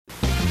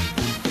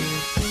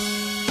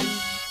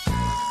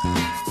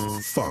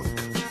funk.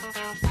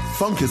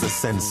 Funk is a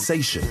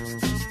sensation,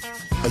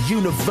 a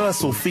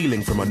universal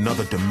feeling from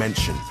another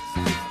dimension.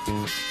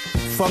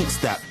 Funk's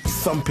that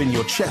thump in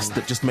your chest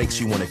that just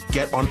makes you want to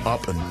get on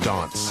up and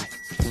dance.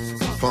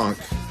 Funk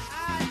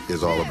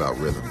is all about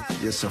rhythm.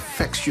 This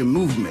affects your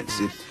movements.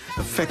 It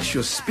affects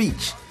your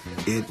speech.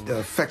 It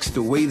affects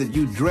the way that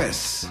you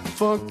dress.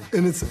 Funk,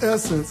 in its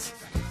essence,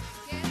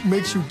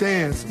 makes you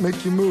dance,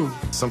 make you move.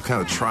 Some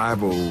kind of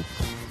tribal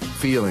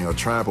feeling or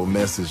tribal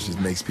message just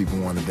makes people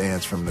want to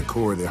dance from the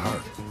core of their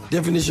heart.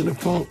 Definition of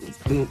funk,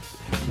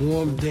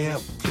 warm,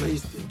 damp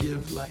place to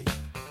give life.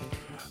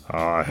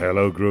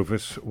 Hello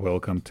Groovers,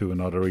 welcome to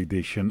another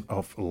edition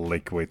of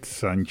Liquid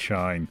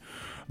Sunshine.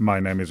 My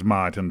name is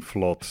Maarten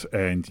Vlot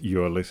and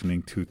you're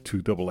listening to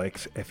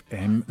 2XX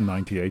FM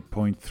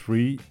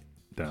 98.3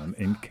 down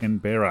in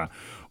Canberra.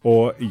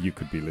 Or you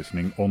could be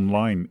listening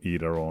online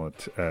either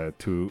at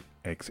 2xxfm.org.au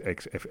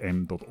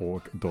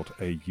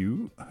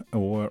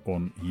or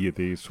on Hear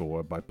This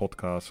or by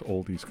podcasts,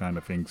 all these kind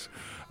of things.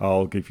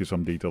 I'll give you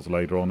some details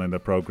later on in the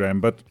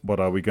program. But what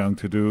are we going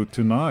to do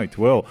tonight?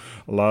 Well,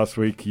 last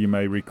week you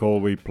may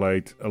recall we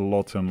played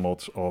lots and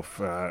lots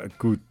of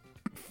good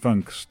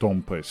funk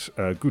stompers,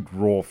 good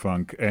raw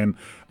funk, and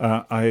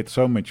I had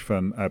so much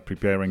fun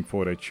preparing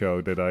for that show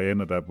that I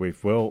ended up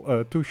with,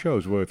 well, 2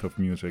 shows worth of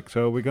music.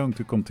 So we're going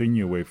to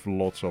continue with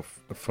lots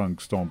of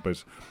funk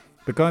stompers,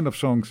 the kind of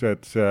songs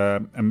that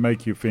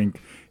make you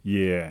think,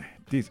 yeah,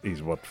 this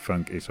is what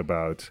funk is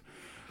about.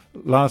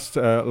 Last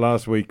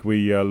week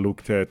we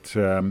looked at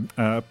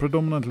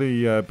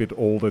predominantly a bit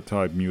older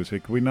type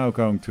music. We're now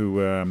going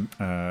to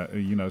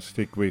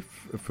stick with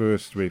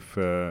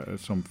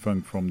some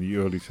funk from the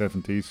early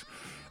 70s,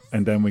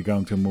 and then we're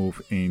going to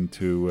move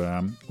into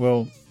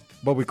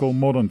what we call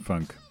modern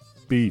funk,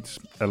 beats,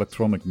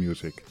 electronic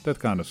music, that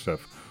kind of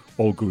stuff,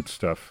 all good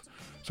stuff.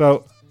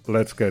 So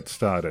let's get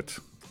started.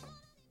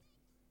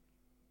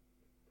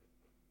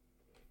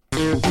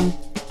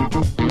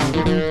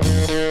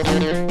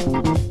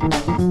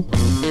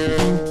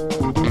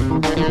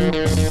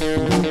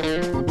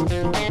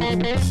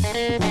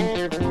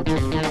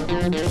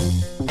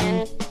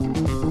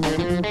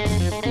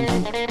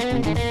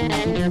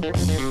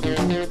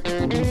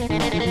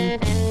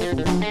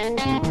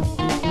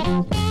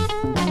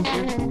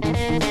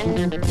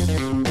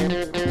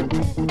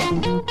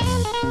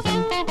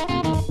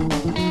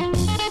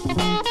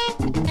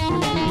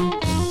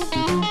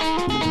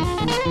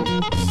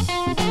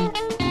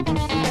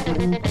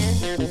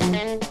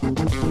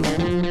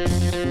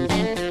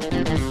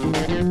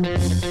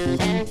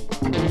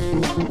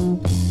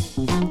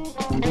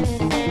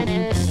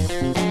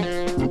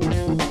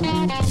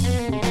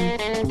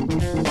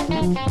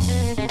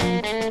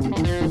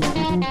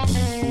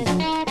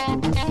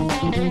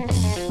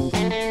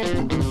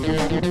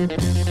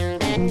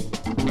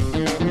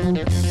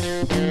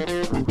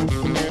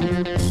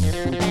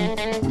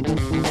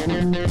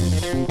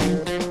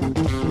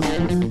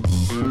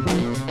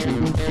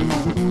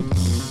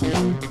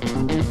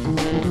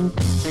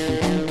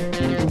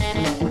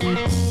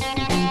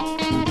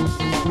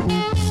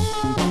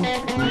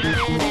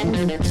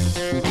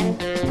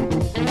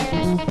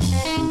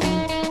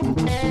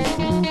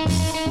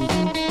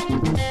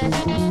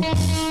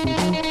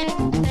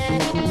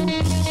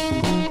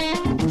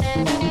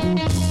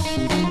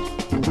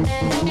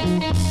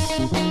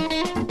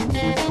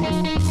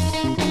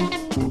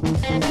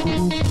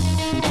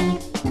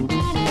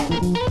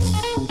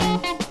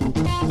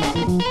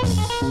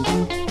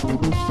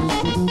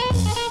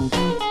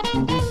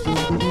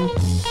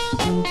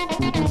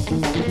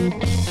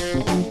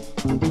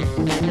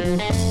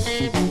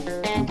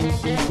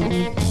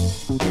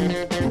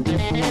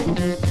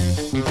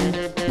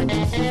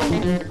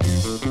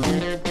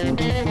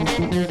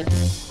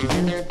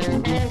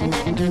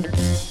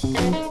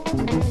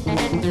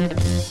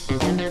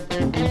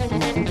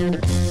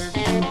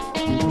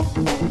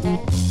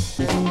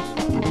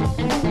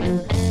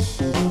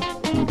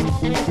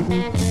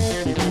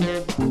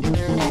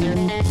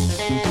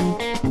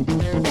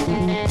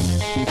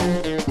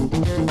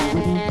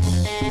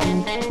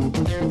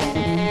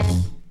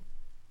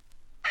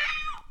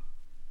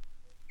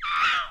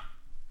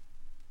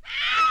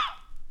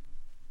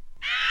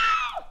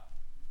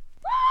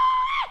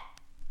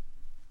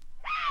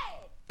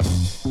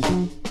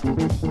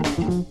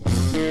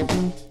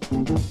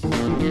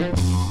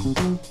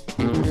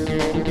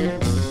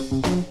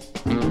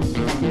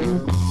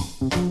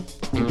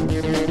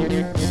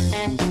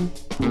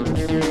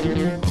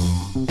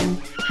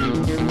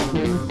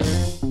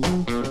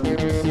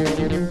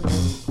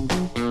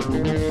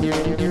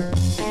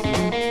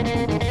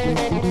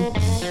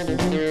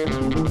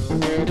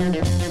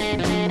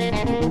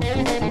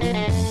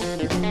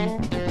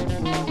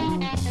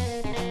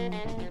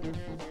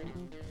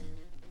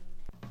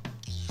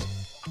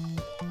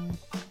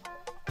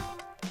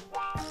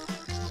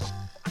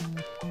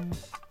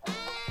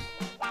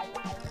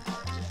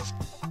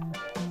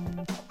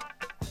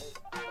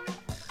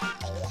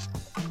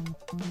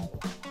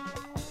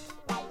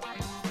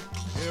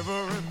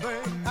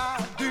 Everything I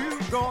do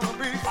gonna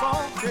be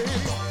funky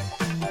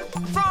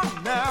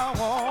from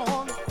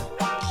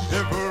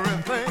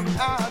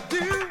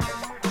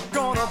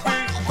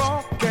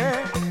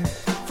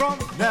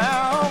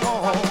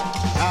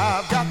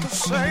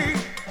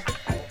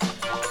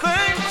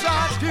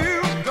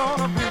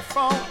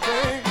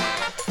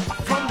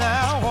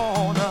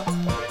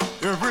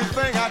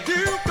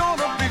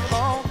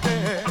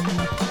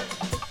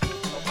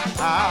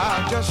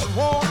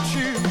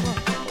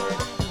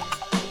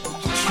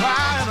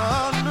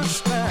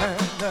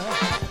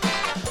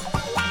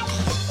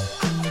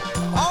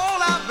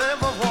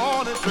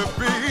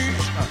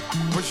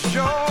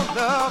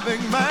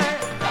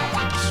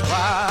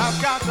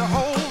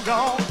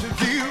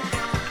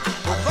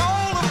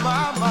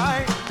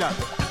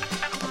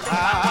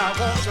I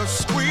want to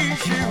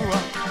squeeze you,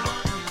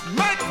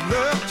 make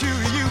love to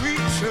you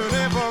each and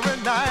every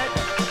night.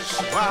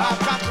 So I've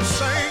got to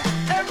say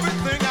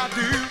everything I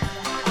do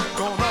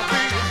gonna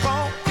be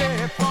funky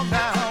from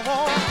now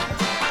on.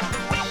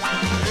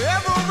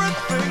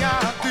 Everything I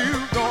do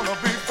gonna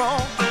be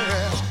funky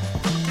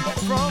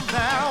from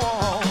now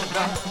on.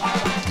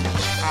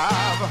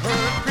 I've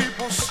heard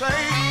people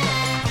say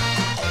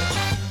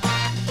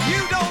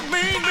you don't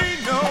mean me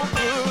no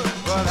good,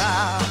 but I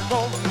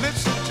won't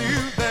listen to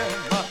them.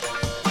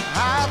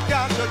 I've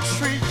got to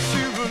treat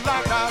you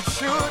like I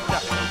should.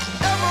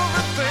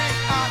 Everything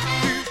I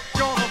do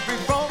gonna be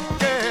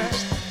funky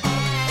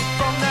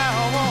from now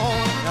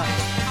on.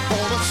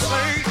 Gonna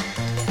say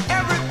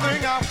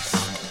everything I'm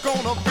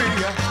gonna be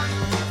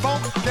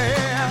funky,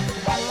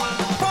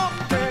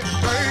 funky,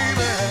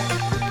 baby.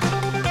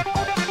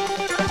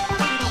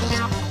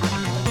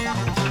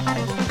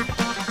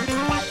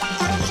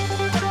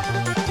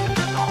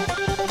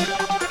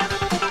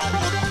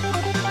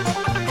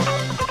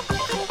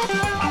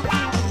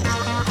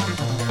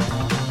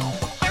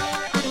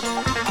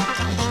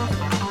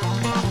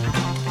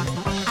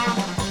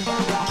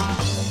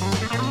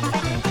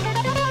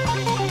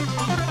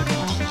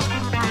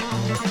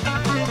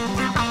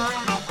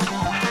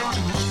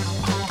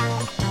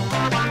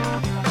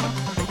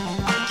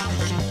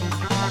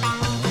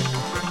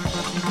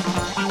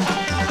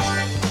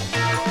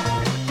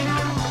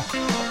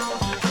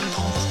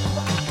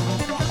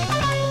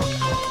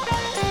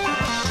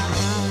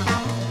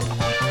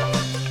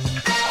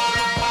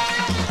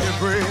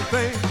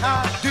 Everything I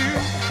do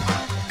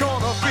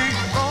gonna be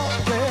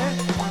funky.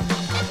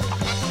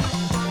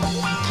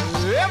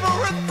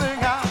 Everything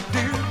I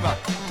do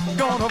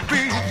gonna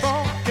be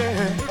funky.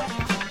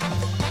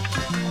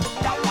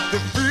 You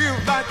feel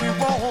like you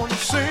wanna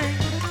sing,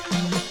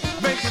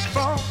 make it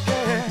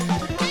funky.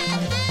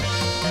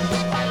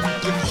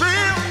 You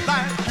feel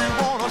like you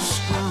wanna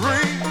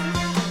scream,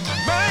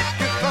 make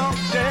it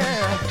funky.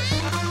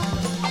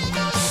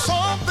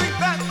 Something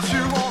that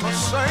you wanna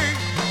say,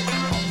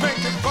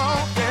 make it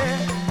funky.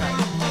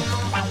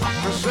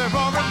 'Cause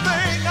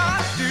everything I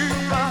do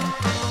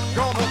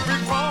gonna be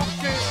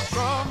funky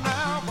from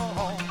now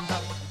on.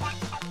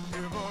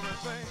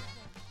 Everything.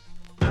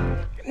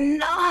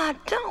 No, I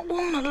don't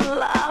wanna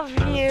love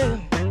you,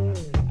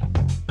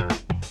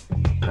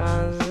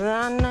 'cause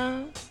I know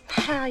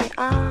how you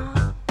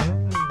are.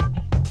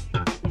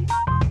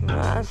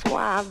 That's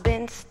why I've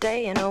been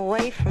staying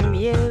away from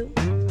you.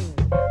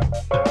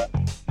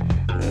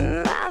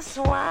 That's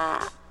why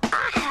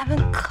I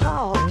haven't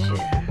called you,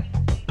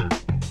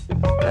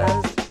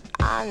 'cause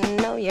I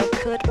know you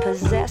could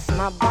possess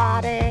my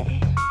body.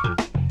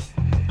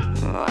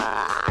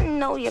 I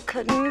know you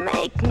could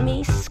make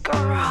me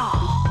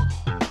scrawl.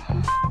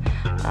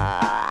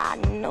 I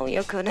know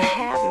you could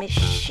have me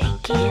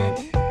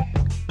shaking.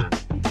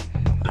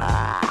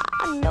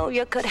 I know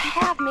you could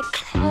have me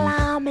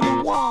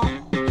climbing walls.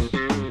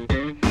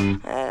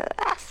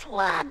 That's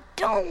why I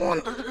don't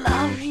want to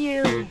love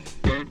you.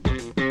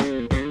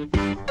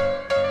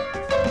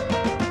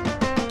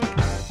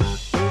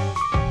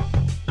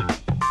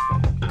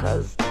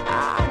 'Cause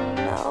I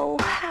know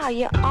how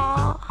you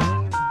are.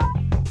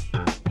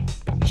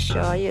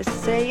 Sure, you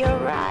say you're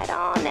right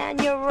on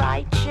and you're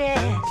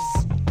righteous,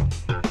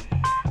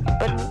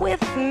 but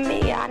with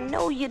me I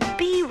know you'd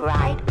be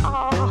right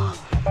off.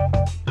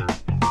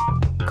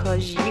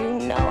 'Cause you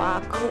know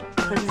I could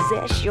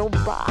possess your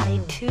body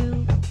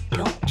too,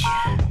 don't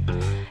you?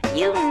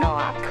 You know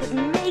I could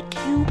make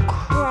you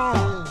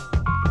crawl.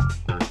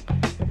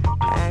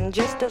 And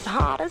just as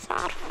hard as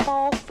I'd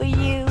fall for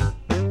you,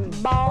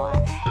 boy,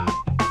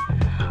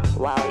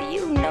 well,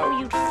 you know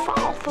you'd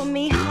fall for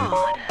me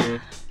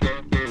harder.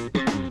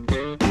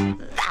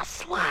 That's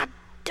why I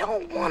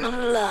don't wanna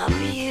love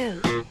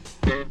you.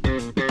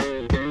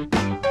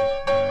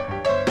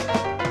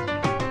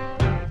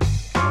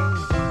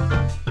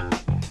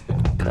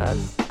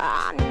 'Cause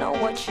I know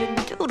what you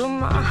do to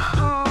my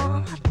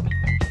heart.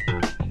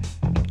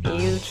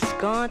 You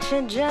scorch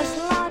it just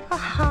like a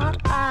hot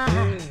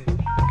iron.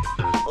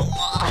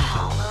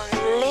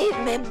 Leave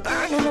me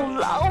burning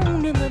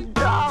alone in the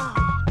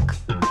dark.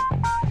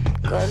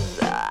 'Cause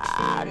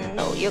I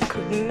know you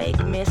could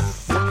make me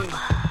suffer.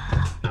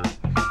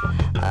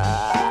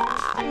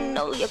 I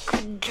know you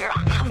could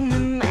drive me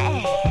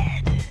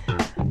mad.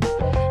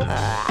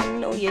 I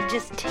know you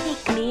just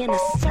take me in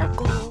a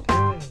circle.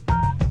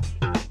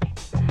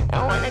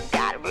 And when it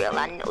got real,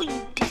 I know you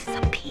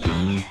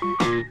disappear.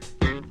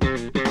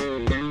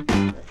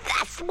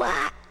 That's why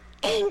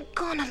I ain't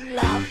gonna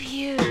love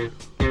you.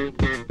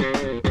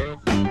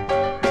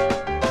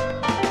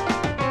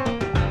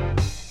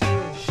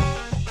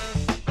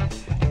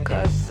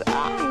 'Cause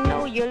I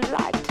know you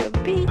like to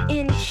be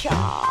in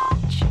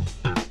charge.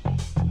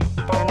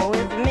 And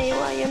with me,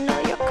 well, you know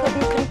you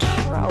couldn't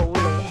control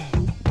it,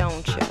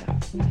 don't you?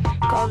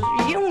 'Cause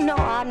you know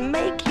I'd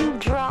make you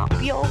drop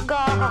your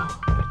guard.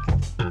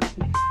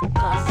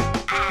 'Cause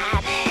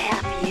I'd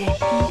have you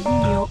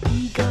eating your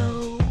ego.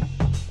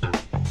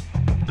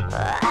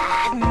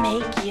 I'd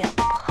make you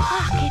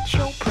pocket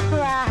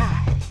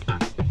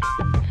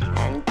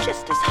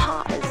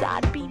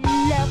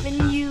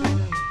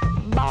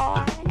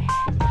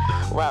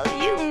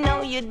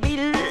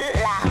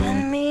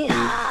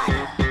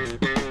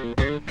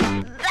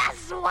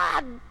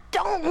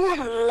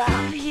wanna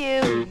love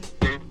you.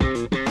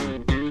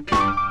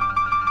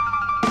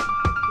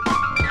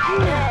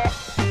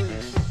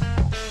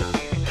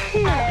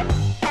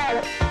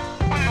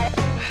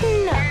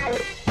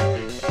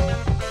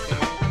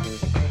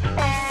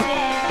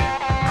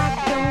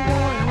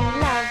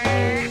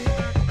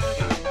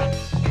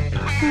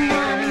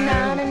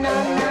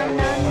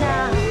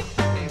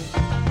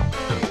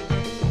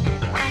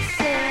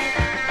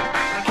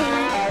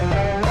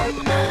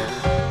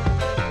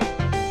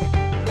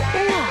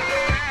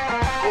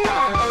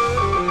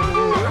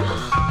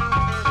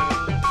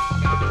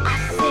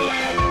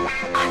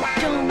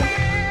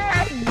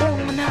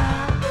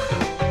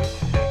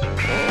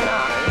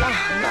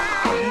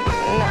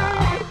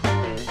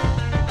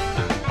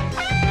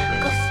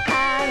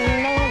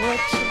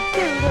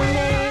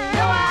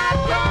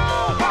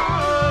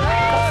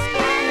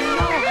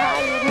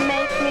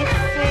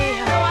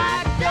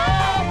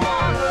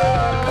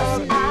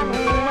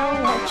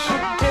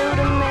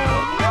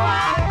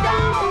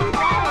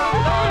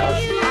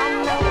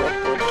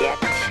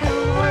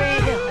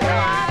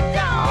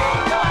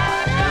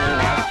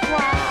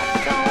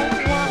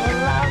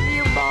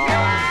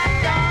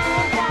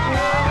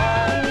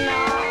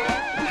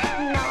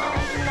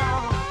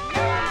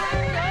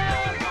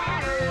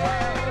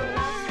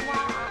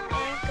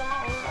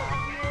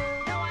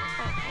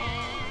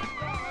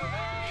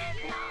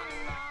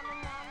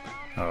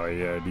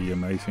 The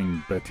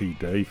amazing Betty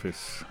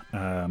Davis.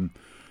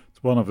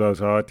 It's one of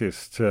those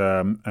artists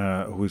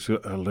who's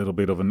a little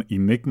bit of an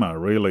enigma,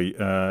 really.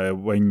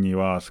 When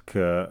you ask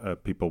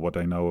people what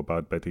they know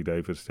about Betty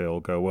Davis,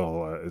 they'll go,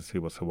 well, she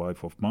was the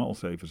wife of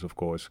Miles Davis, of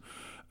course.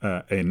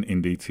 And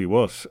indeed she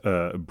was,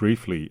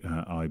 briefly,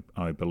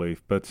 I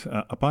believe. But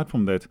apart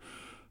from that,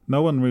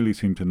 no one really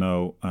seemed to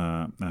know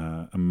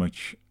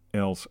much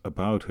else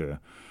about her.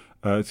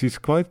 She's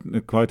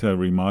quite a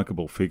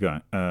remarkable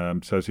figure.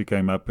 So she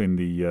came up in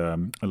the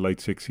late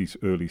 60s,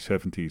 early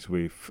 70s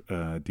with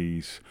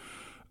these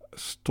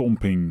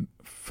stomping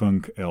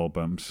funk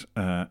albums.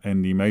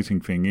 And the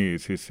amazing thing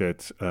is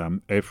that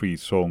every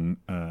song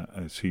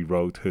she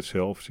wrote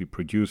herself, she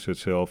produced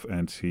herself,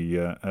 and she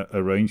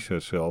arranged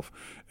herself.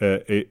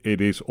 It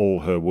is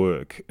all her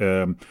work.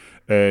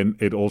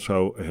 And it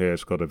also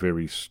has got a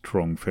very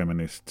strong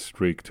feminist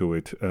streak to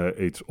it.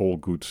 It's all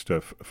good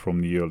stuff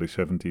from the early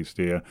 70s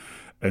there.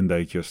 And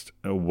they just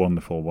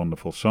wonderful,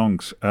 wonderful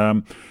songs.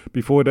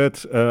 Before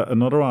that,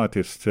 another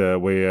artist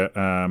were,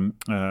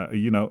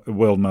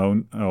 well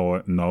known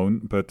or known,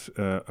 but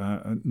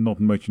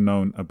not much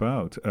known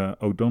about.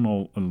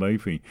 O'Donnell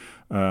Levy.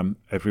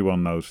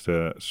 Everyone knows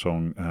the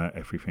song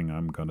 "Everything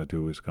I'm Gonna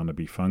Do Is Gonna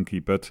Be Funky."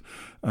 But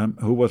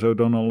who was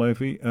O'Donnell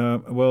Levy?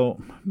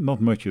 Well, not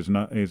much is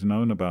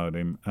known about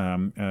him.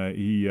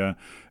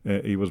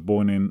 He was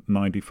born in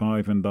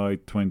 '95 and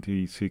died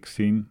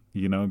 2016.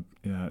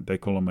 They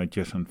call him a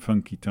jazz and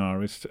funk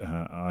guitarist.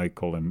 I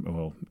call him,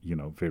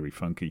 very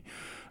funky.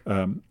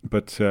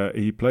 But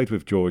he played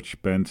with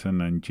George Benson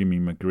and Jimmy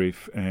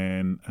McGriff.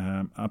 And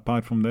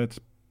apart from that,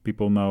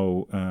 people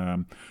know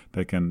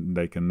they can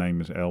name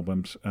his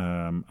albums,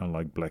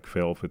 like Black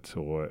Velvet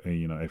or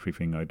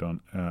Everything I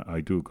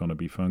Do Gonna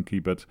Be Funky,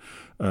 but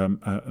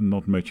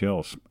not much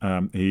else.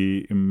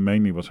 He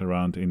mainly was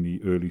around in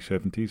the early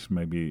 70s,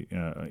 maybe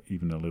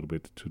even a little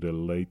bit to the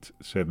late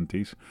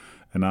 70s,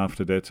 and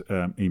after that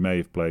he may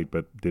have played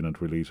but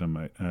didn't release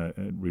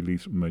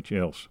much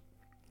else.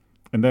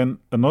 And then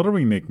another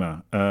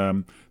enigma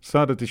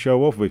started to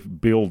show off with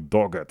Bill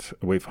Doggett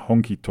with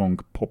Honky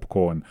Tonk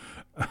Popcorn.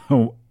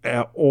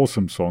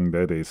 Awesome song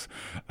that is.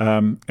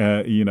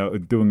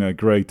 Doing a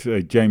great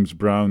James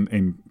Brown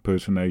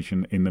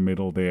impersonation in the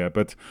middle there.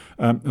 But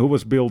who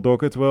was Bill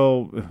Doggett?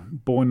 Well,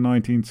 born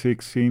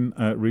 1916,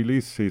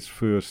 released his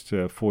first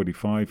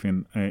 45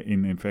 in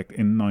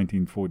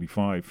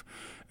 1945,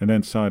 and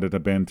then started a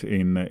band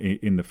in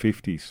the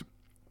 50s.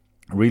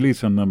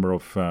 Released a number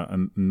of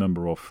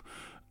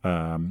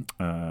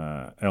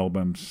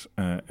albums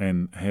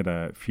and had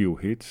a few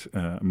hits.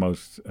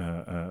 Most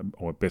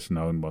or best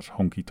known was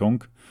Honky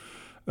Tonk.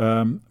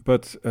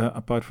 But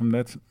apart from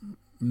that,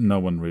 no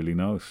one really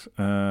knows.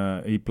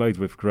 He played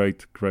with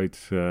great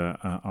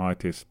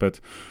artists. But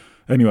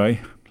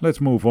anyway,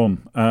 let's move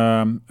on.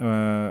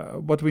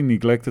 What we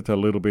neglected a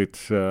little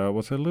bit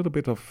was a little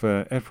bit of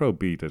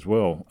Afrobeat as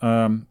well.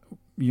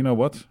 You know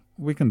what?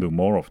 We can do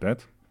more of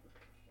that.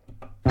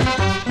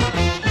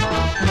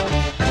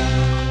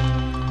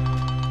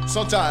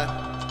 Sometimes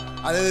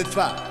I let it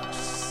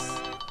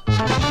fast.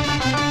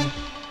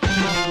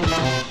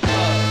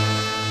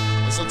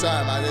 And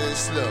sometimes I let it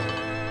slow.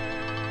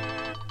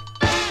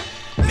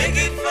 Make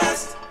it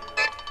fast.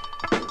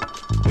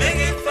 Make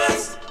it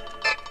fast.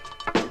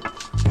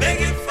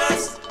 Make it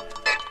fast.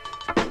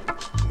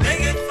 Make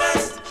it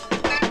fast.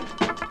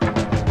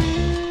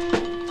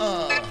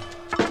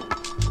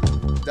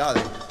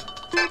 Darling.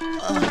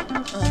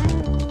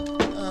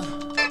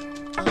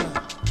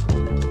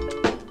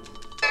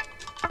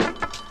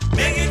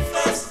 Make it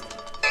fast.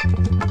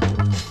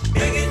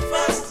 Make it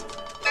fast.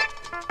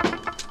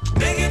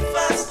 Make it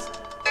fast.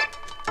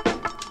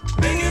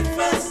 Make it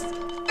fast.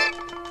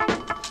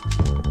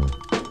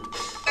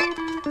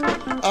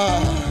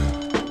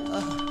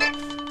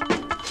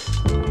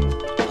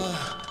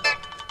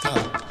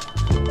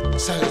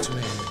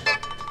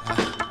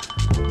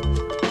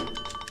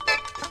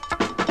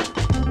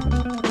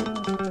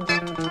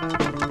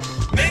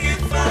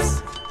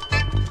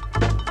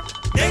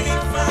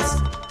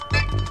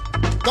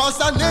 'cause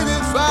I need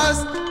it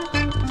fast,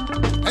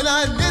 and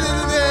I need it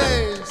in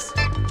days.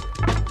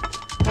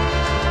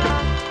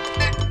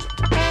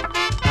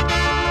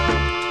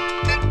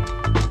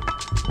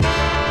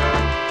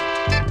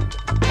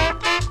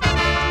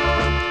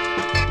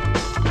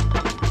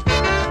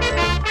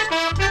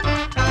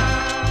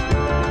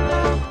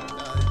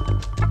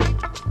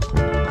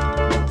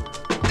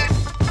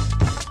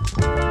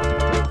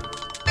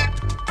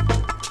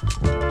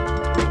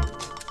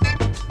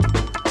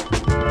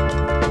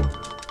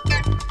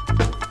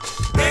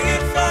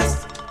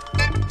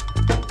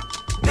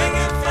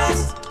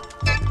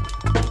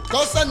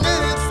 Cause I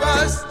need it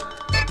fast,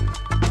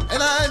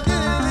 and I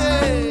need it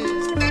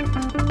days.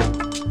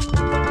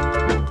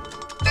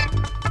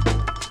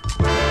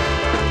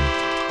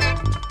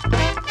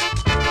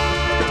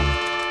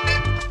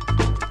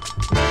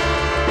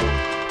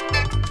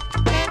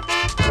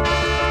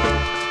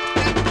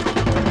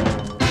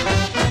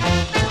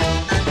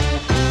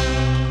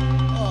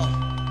 Oh,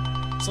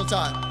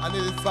 sometimes I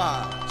need it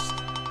fast.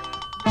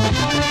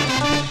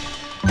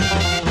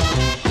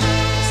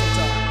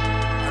 Sometimes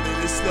I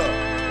need it slow.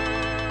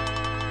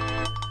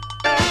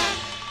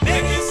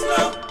 Make it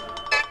slow.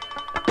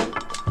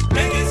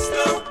 Make it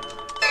slow.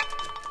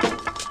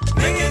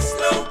 Make it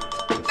slow.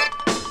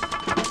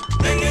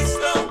 Make it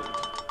slow.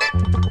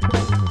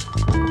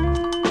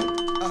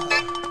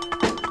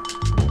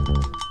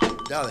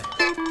 Darling,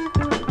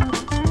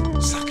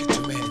 suck it to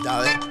me,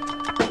 darling.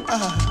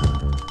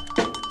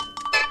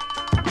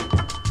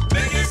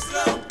 Make it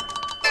slow.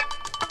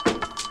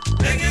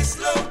 Make it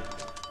slow.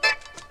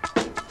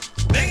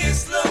 Make it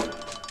slow.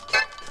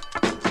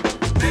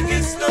 Make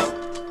it slow.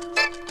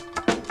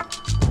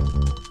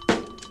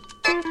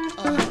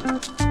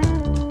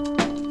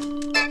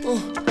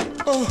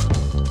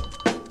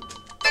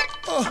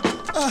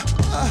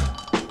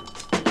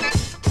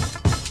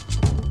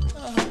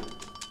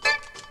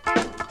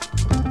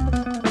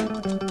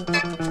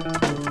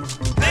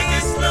 Make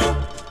it slow.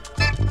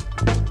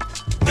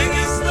 Make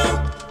it slow.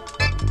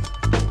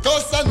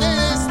 'Cause I need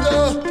it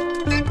slow,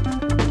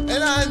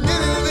 and I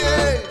need it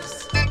days.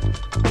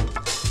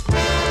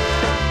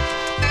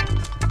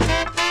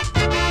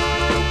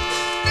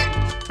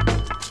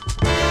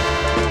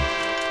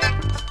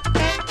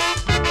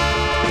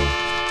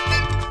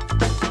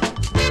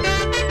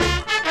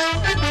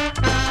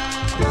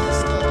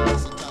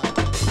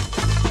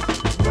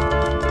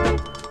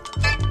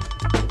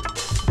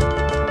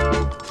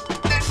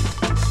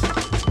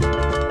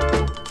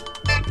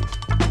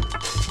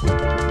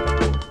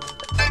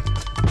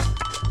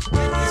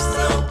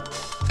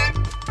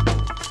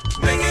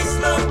 Make it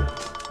slow.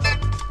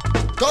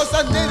 'Cause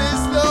I need it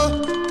slow,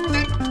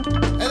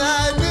 and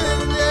I need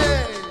it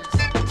days.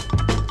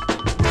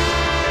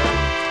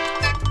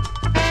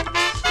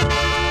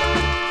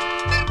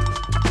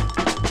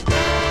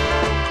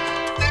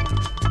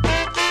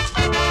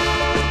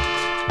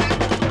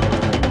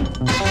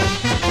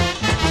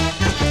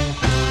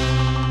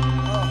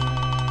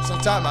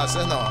 Sometimes I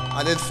say no,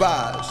 I need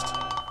fast.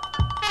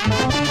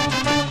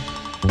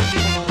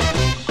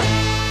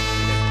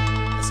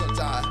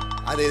 Sometimes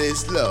I need it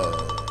slow.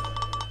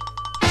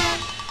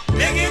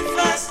 Make it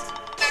fast.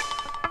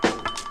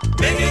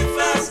 Make it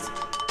fast.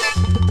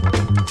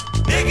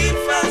 Make it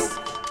fast.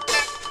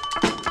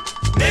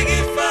 Make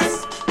it fast.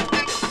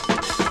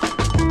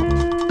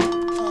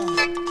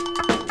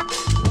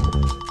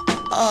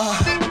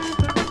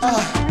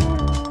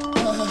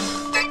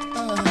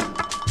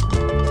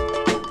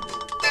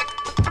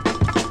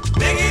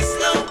 Make it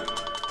slow.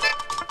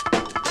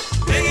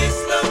 Make it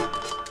slow.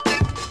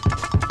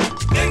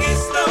 Make it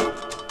slow.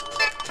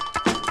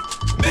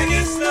 Make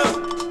it slow.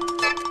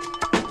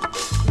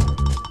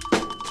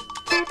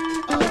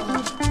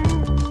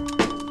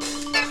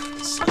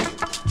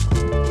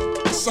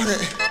 Suck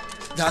it.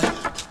 Darling,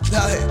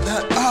 darling,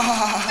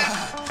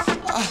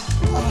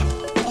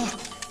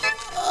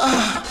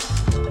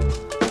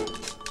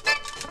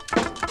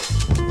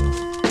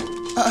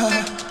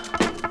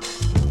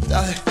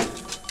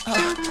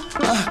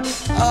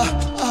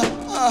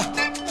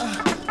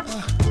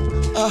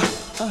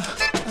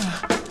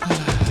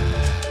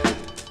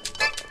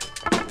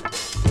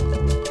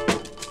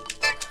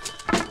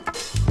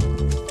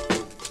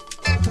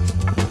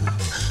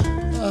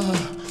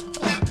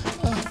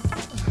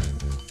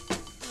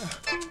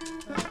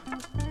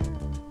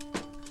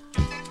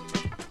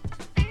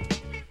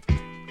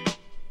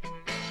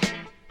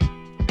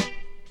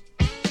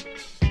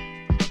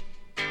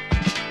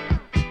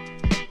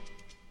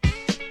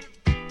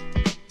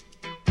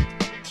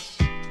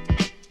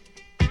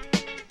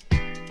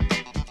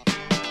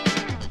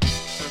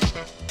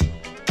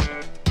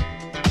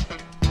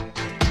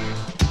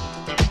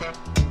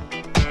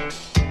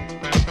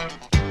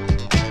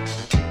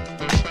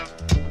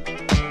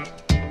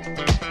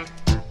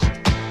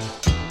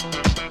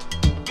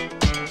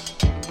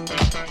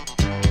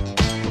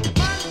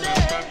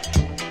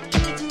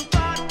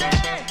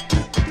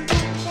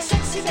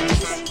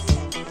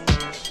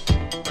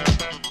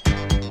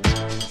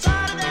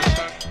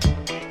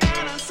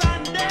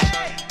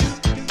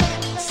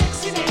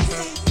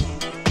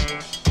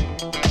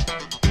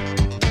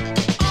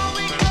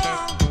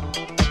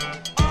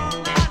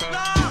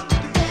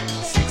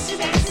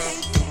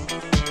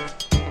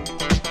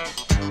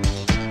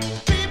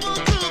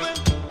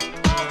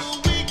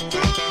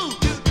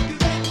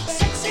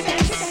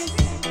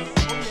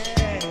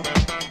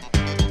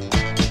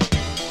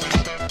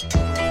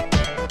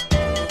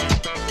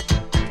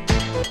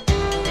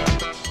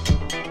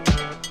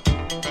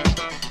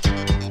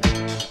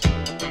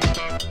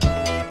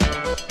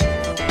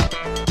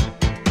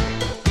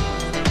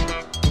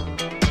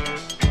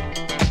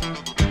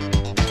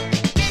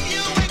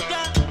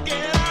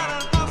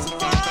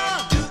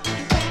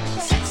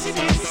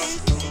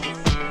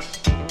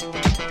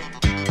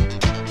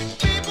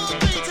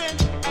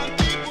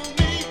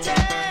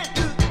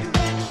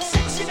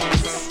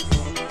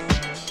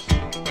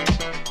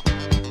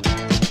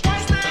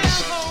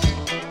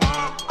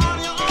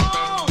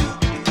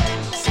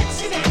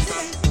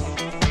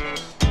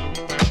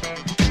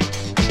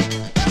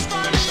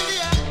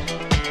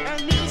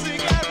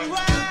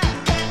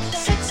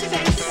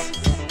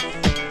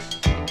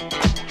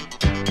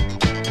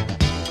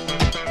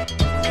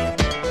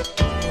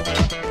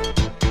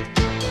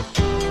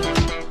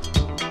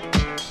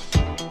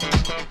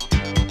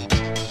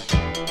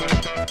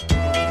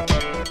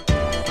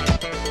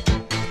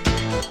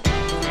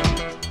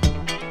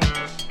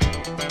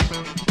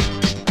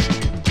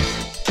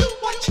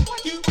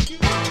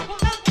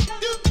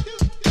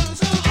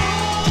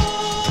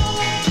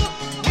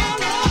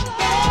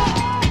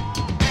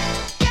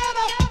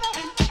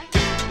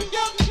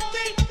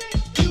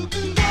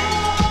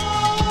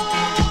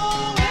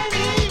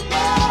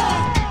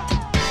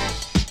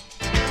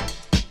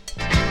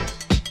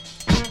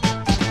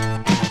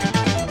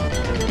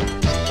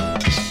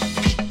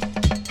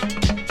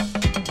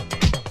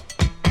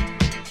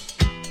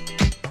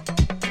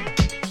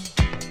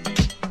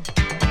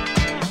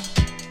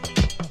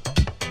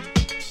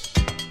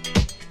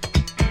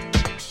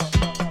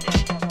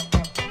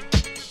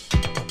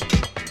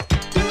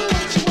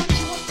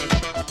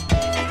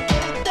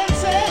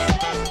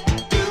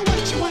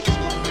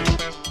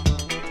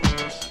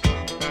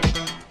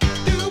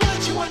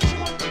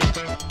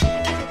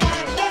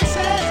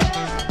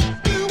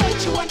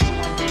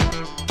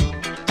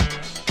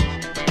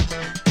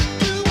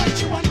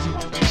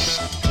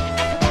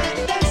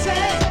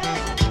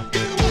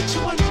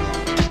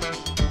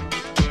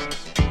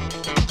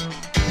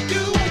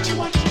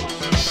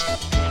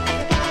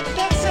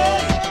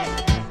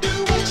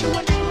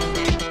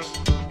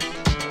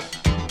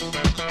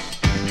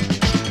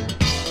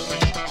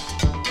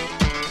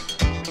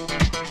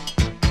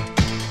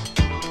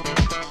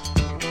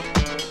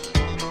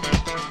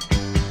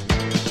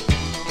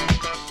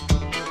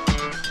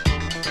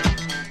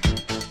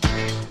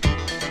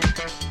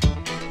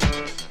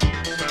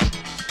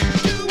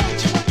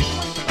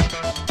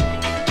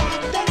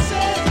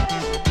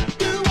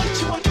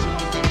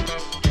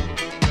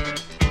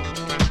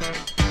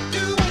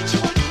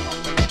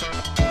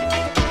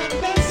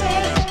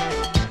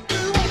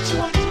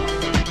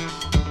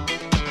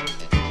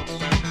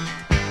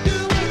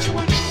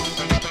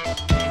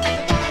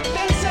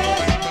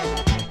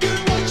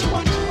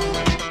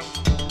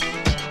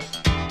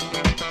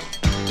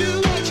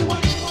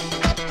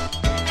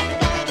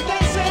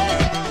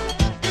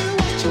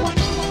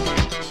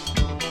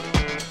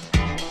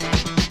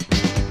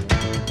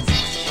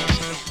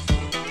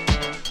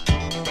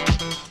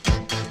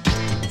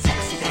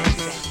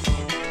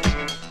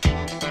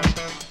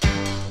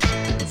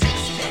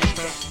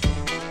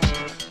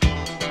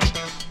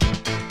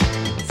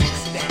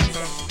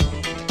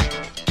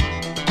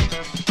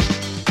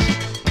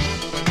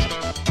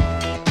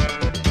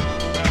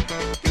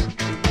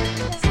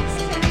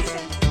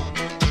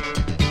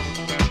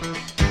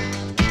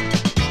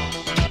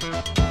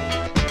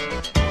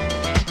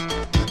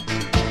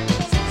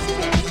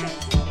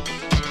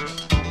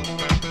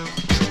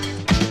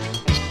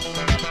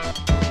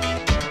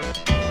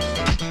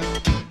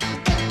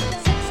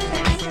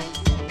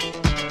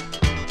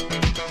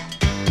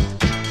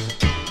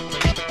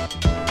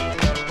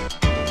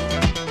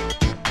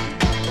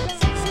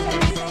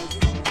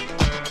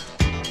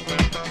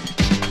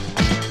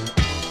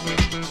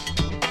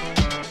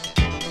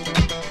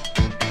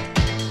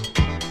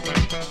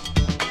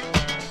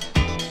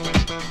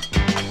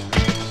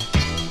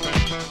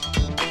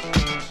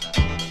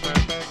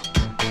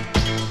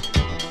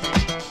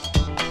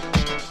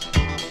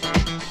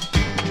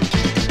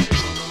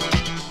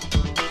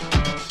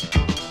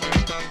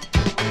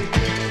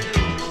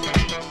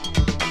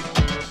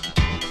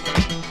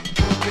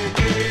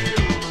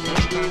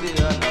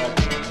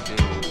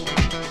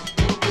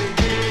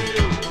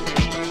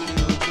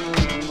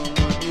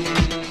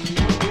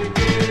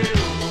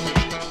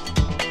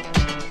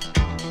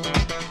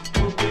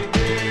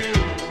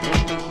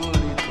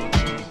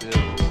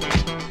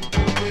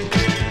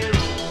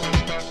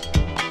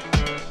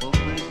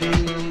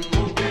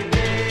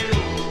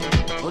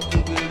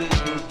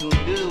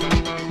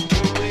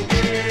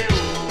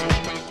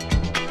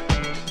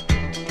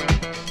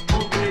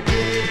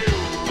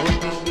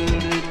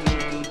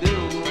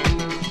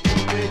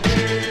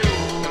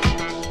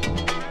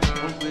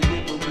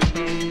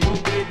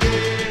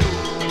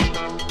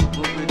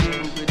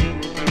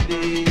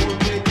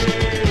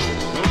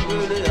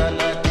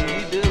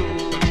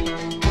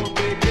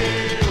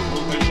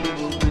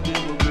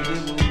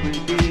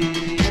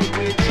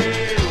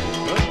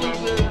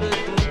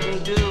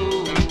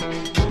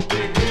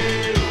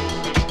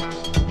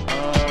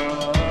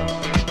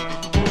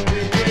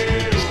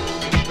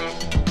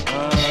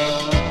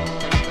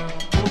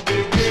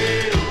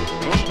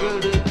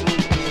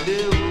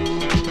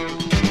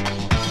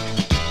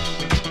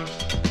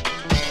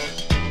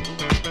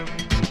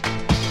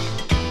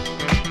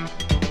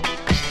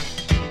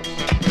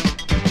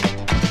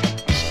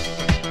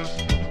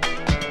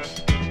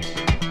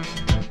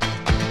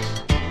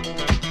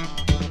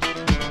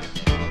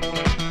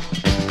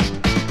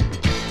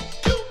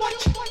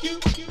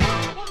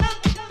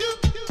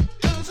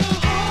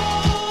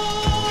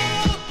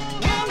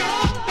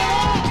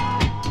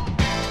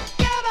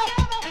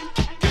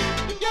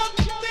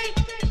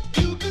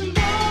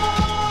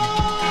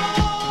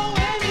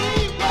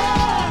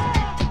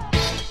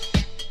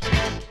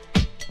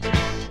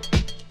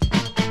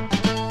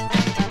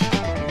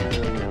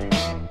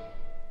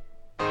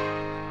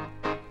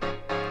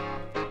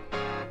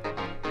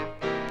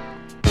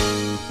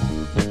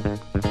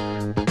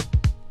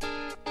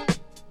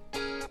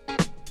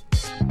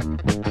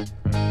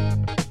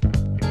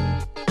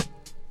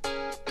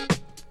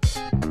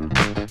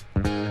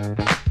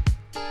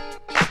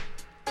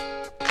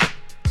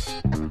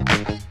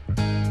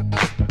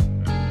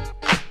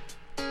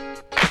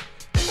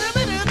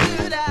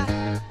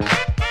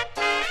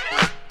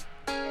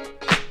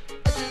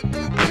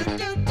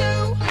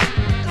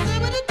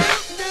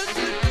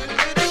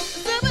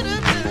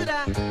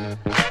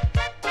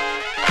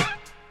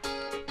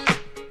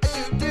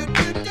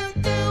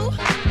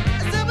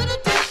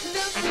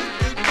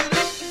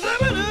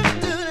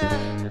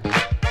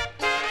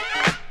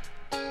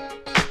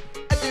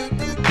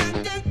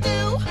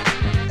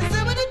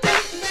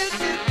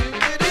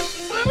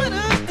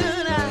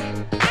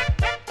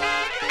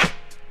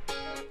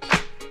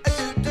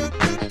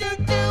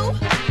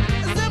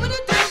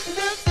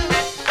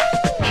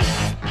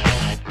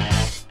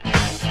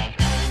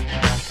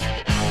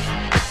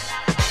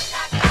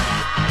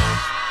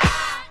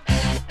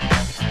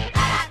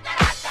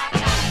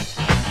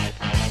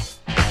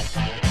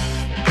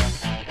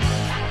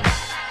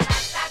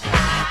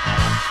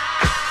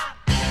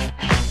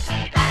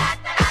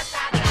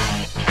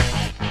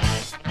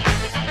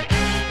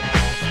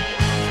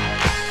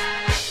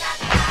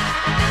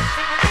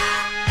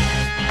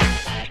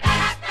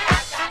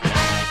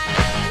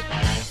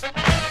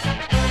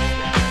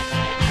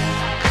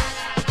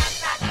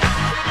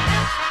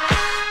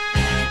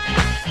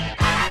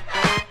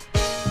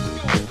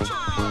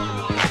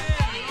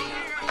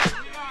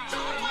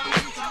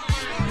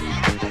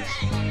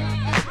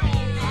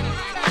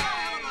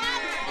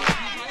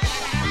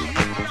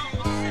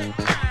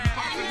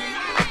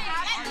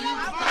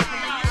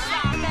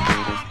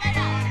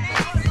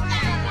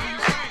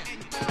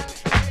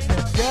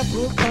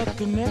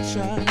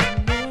 connection.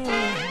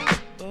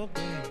 Oh,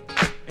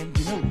 and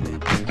you know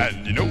that.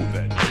 And you know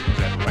that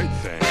right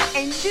thing.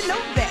 And you know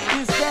that.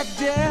 It's that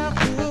damn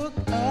hook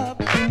up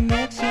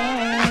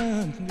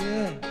connection.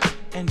 Yeah.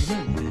 And you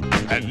know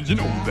that. And you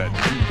know that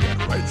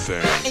right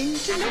thing. And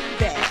you know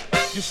that.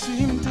 You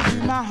seem to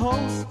be my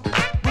host,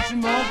 but you're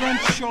more than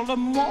show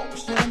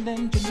emotion.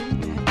 And you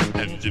know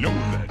that. And you know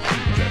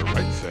that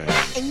right thing.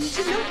 And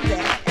you know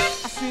that. I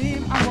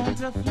seem I want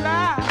to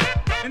fly,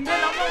 and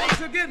then I want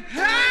to get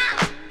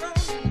high.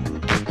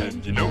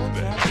 And you know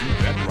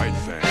that right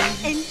thing.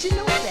 And you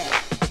know that.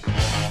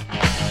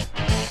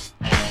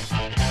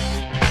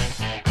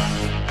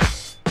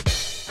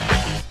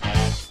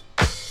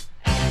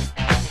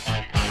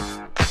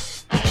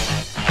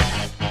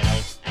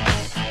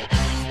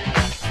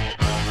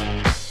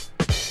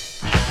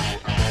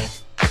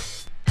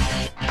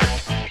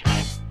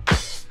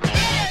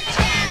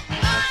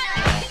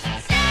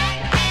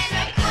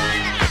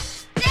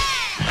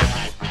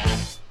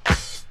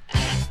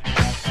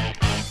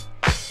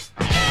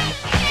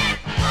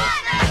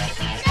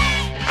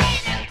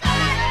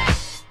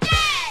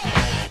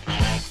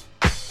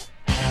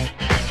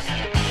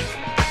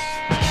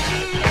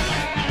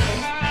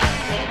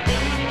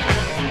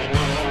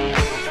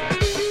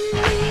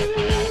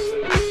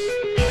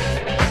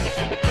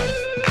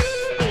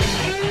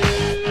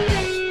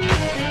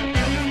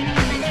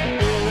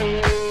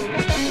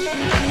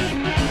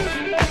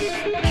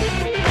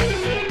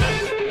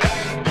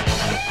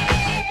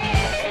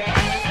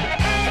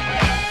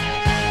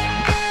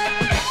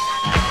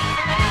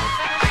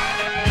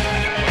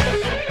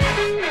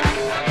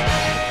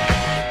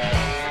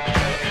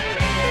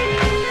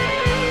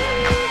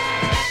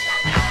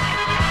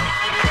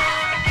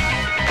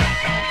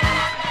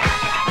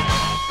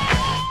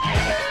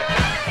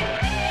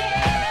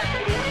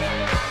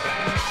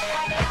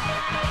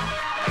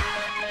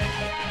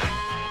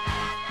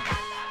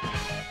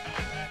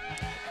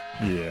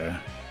 Yeah,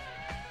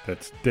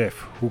 that's Deaf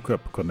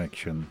Hookup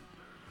Connection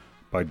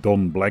by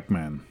Don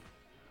Blackman.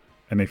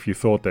 And if you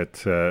thought that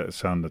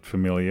sounded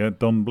familiar,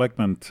 Don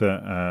Blackman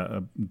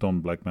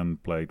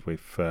played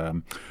with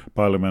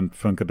Parliament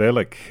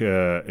Funkadelic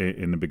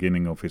in the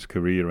beginning of his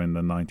career in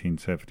the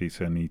 1970s,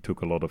 and he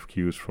took a lot of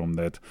cues from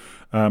that.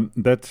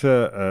 That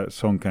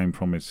song came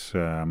from his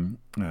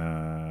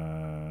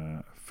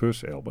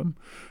first album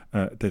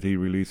that he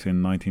released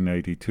in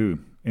 1982.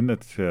 In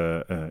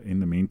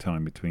the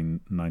meantime,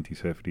 between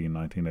 1970 and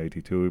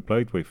 1982, he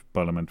played with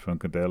Parliament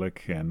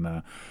Funkadelic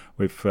and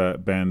with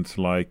bands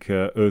like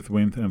Earth,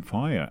 Wind and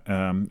Fire.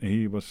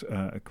 He was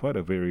quite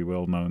a very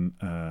well-known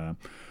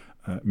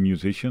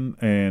musician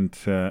and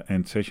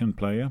session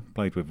player.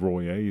 Played with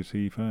Roy Ayers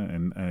even,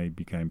 and he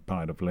became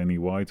part of Lenny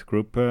White's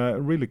group.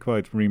 Really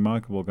quite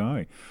remarkable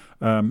guy.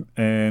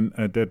 And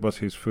that was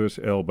his first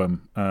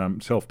album,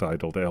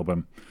 self-titled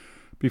album.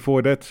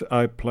 Before that,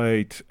 I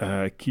played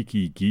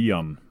Kiki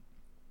Gian,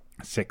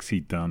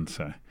 Sexy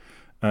Dancer.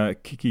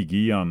 Kiki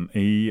Gian,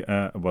 he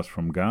was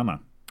from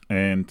Ghana,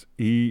 and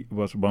he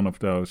was one of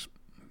those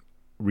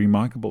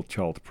remarkable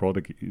child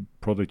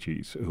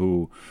prodigies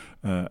who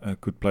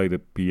could play the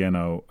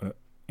piano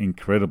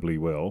incredibly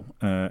well,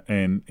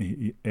 and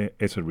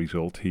as a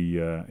result, he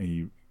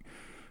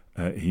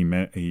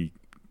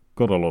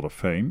got a lot of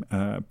fame,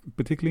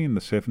 particularly in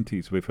the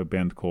 70s with a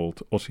band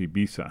called Ossie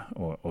Bisa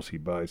or Ossie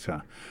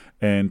Bisa.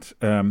 And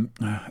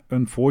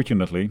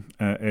unfortunately,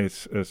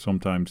 as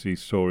sometimes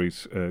these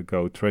stories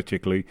go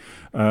tragically,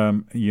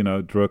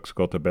 drugs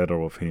got the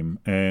better of him.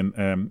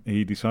 And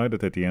he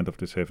decided at the end of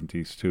the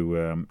 70s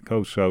to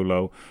go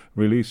solo,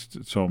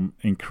 released some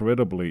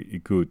incredibly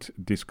good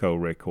disco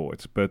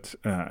records. But,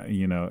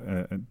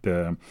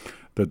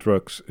 the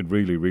drugs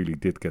really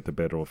did get the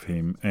better of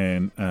him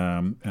and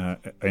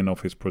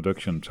of his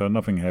production. So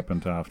nothing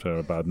happened after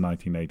about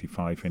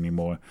 1985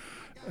 anymore.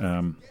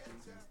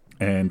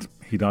 And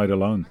he died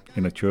alone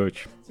in a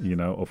church,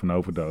 of an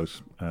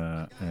overdose.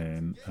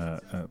 And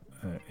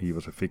he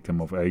was a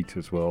victim of AIDS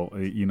as well.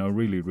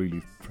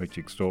 Really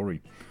tragic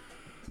story.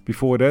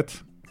 Before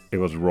that, it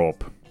was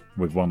Rob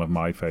with one of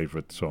my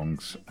favorite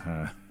songs,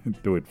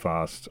 Do It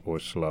Fast or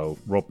Slow.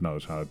 Rob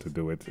knows how to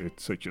do it.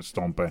 It's such a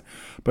stomper.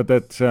 But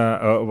that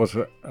was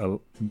a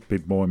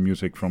bit more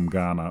music from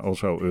Ghana,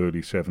 also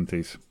early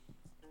 70s.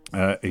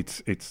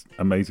 It's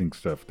amazing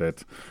stuff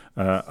that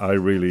I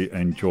really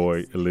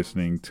enjoy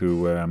listening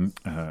to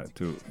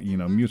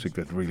music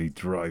that really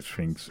drives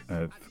things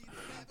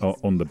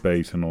on the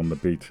bass and on the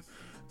beat.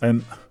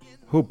 And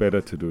who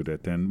better to do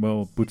that than,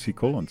 Bootsy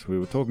Collins. We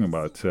were talking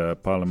about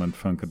Parliament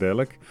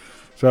Funkadelic.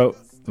 So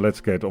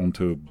let's get on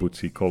to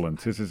Bootsy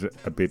Collins. This is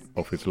a bit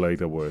of his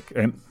later work.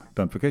 And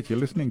don't forget, you're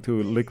listening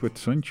to Liquid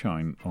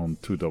Sunshine on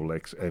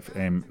 2XX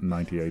FM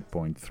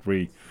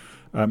 98.3.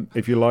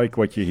 If you like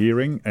what you're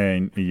hearing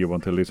and you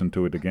want to listen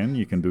to it again,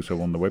 you can do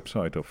so on the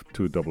website of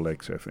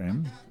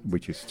 2XXFM,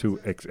 which is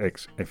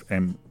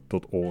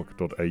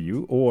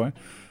 2xxfm.org.au, or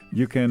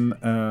you can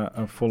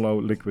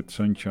follow Liquid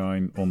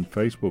Sunshine on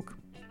Facebook.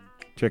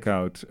 Check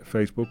out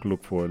Facebook,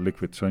 look for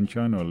Liquid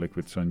Sunshine or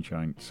Liquid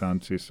Sunshine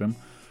Sound System,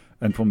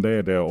 And from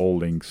there are all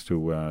links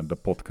to the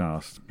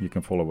podcast. You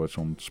can follow us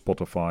on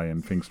Spotify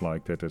and things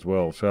like that as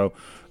well. So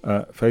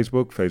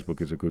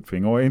Facebook is a good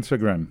thing. Or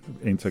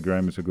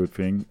Instagram is a good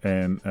thing.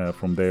 And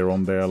from there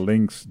on, there are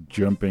links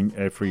jumping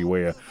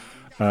everywhere.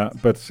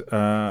 But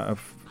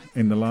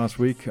in the last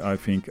week, I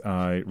think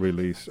I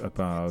released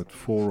about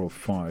 4 or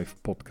 5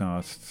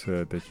 podcasts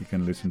that you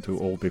can listen to,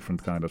 all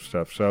different kind of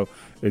stuff. So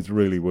it's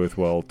really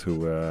worthwhile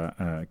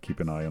to keep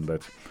an eye on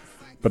that.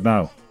 But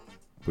now,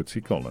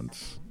 Bootsy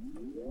Collins.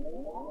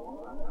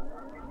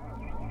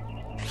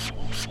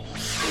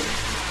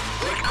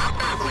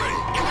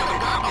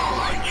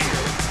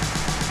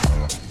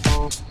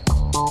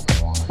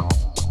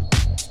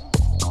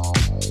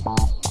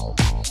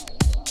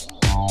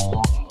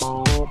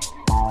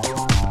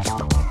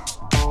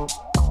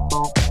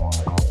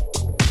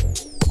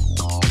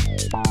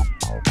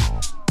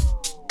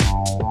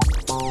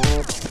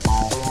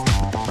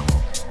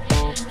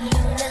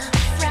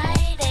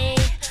 Friday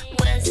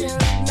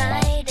wasn't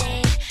my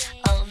day,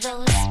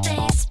 although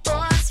space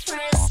boys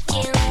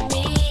rescued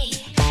me.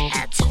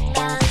 I took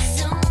my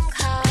Zoom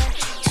card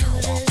to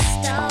the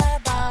Star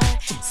Bar,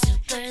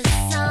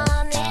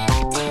 supersonic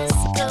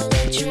disco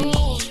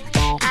dream.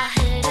 I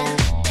heard a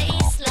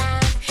bass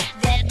line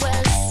that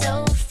was so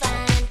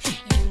fine,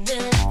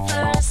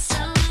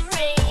 universal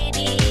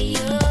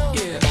radio.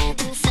 And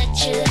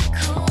such a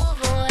cool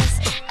voice,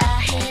 I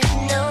had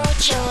no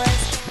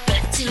choice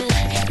but to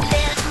let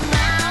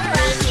my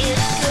rocket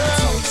go.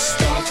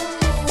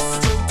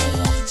 Mr.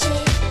 DJ,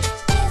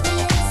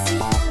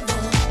 irresistible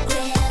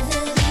gravity.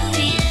 Come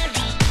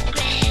to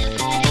play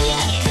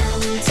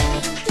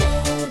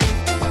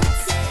the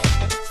bootsy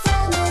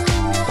from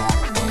another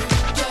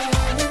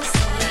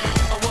galaxy.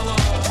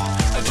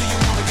 Do you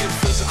want to get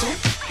physical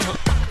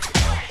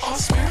or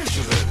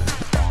spiritual?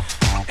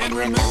 And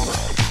remember,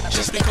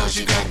 just because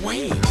you got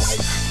wings,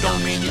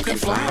 don't mean you can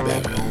fly,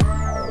 baby.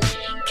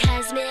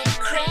 Cosmic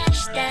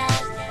crash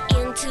dive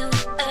into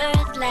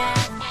Earth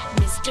life.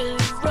 Mr.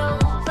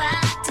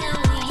 Robot, do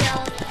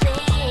your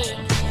thing.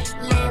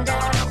 Land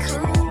our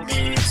cool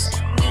beats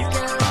with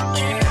no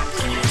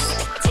earpiece.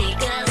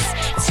 Take us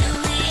to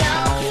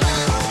your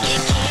funky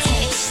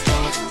kicks.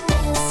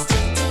 Mr.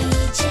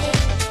 DJ,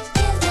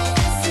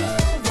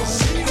 irresistible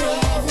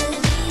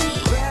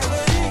gravity. Come to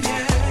play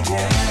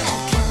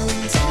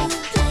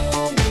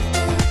the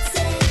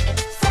bootsy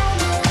from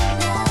another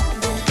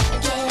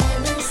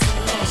galaxy.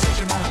 Set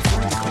your mind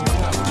free, come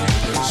fly with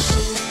me.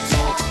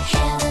 Your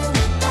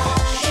heavenly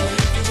body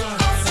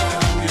as a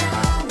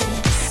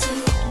harmonic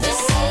super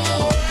scene.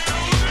 Come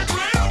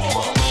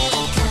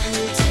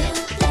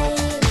to play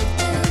the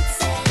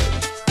bootsy,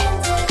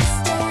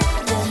 interstellar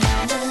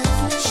love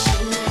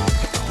machine.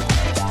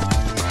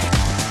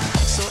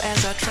 So as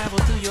I travel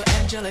through your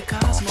angelic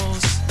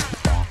cosmos,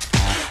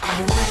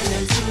 I'm wading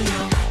into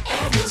your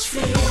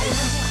atmosphere.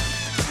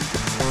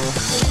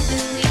 Baby,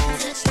 we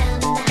touch down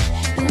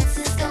tonight. Boots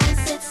is gonna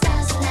set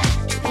stars tonight.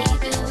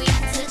 Baby, we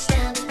touch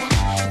down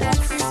tonight.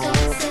 Boots is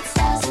gonna set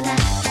stars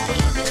tonight.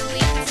 Baby, we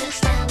touch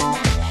down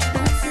tonight.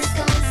 Boots is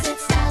gonna set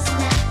stars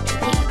tonight.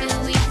 Baby,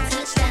 we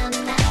touch down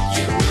tonight.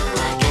 You know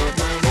I got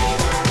my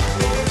radar.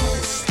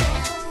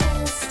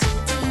 Mr.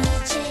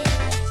 DJ,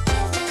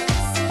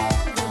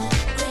 irresistible gravity. Come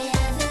to play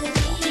the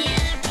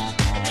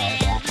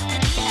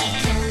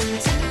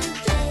bootsy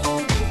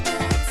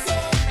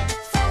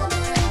from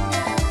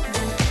another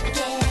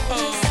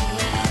galaxy.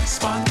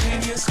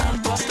 Spontaneous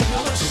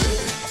combustibility.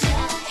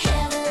 Your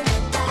heavenly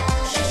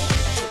body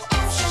as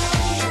a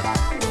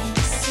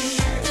harmonic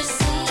super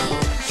scene. Come to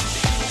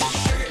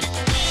play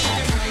the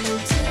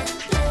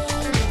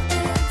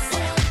bootsy,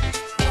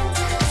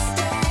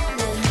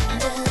 interstellar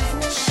love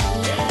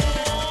machine.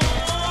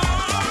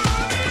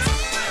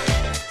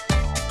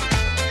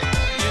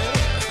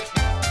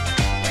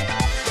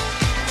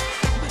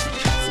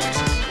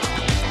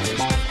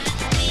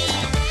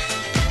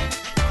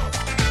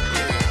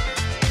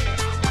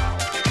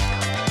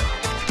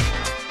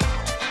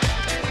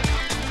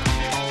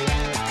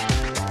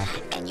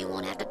 And you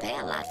won't have to pay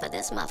a lot for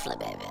this muffler,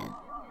 baby.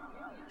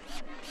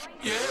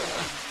 Yeah,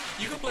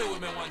 you can play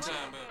with me one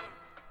time, baby.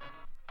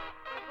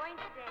 We're going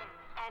to dance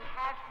and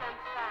have some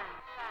fun.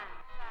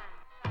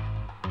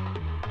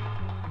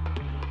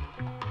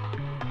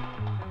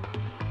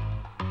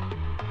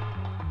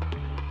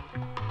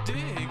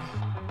 Dig.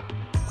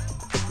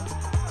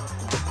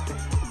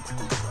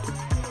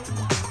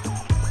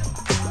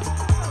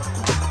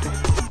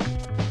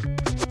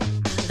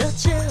 The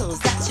chills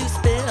that you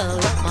spill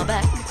up my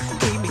back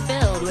keep me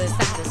filled with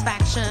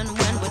satisfaction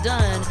when we're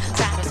done.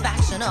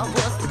 Satisfaction of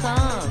what's to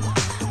come.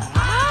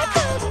 I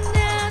couldn't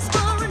ask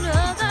for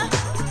another.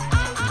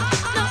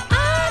 No,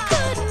 I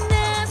couldn't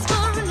ask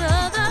for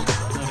another.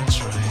 That's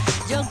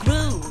right. Your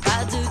groove,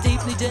 I do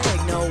deeply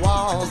dig. No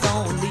walls,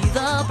 only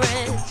the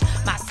bridge.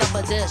 My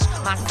supper dish,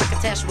 my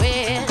crocketesh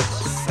wish.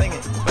 Sing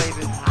it,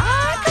 baby.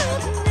 I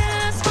couldn't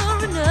ask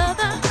for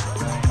another.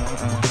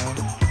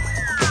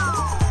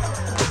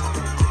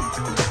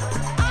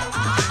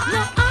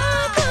 No, I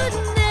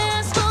couldn't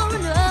ask for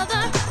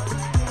another.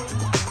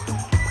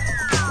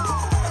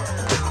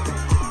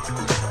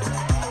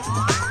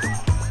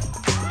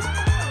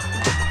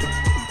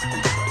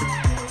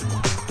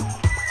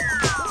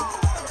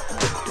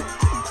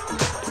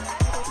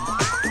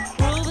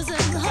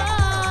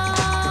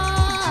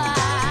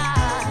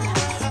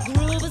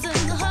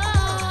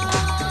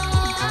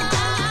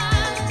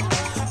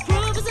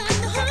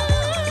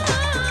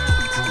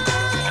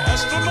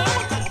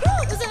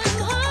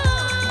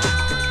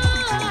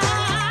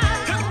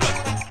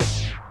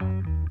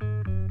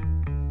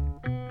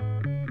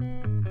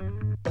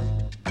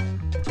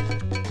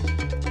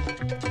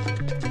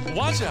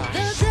 Watch out. The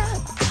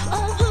depth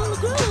of hula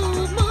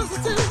groove moves us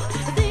to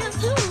the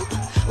nth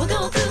hoop. We're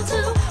going through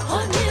to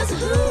on here's a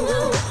who.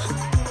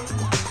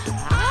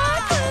 I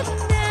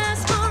couldn't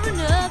ask for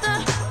another.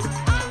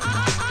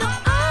 No,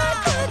 I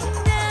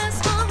couldn't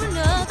ask for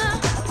another.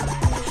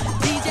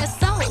 DJ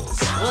Souls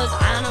was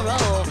on a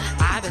roll.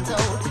 I've been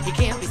told he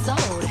can't be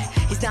sold.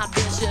 He's not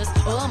vicious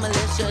or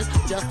malicious,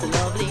 just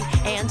lovely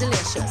and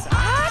delicious.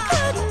 I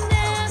couldn't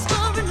ask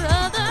for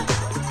another.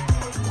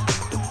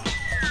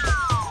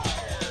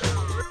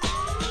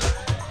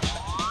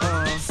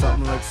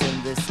 Something lurks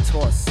in this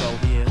torso.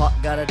 Heart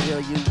got a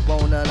deal you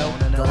wanna know.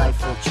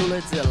 Delightful,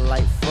 truly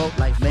delightful.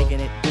 Life making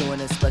it,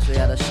 doing it, especially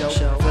at a show.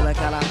 Feeling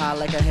kinda high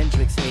like a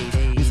Hendrix haze.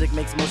 Music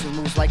makes motion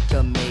moves like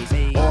a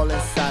maze. All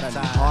inside of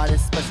me, heart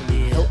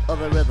especially. Hilt of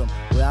the rhythm,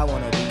 where I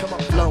wanna be. Come on,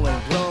 flowing,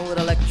 glowing with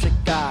electric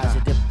eyes.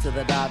 You dip to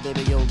the dive,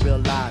 baby, you'll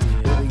realize.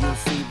 Baby, you'll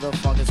see the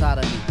funk inside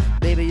of me.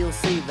 Baby, you'll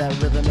see that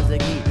rhythm is a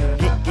key.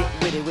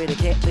 Get witty,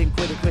 can't think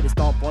quitty.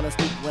 Stomp on the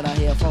stoop when I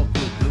hear funk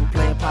blue.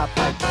 Playing pop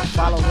pipe,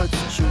 follow her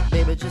to shoot.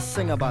 Baby, just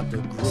sing about the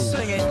groove.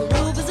 Sing it. The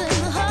groove is in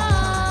the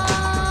heart.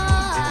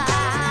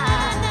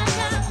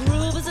 The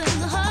groove is in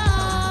the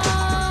heart.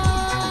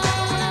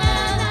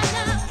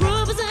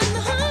 Groove is in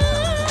the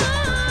heart.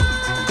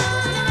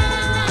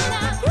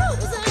 Groove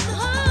is in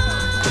the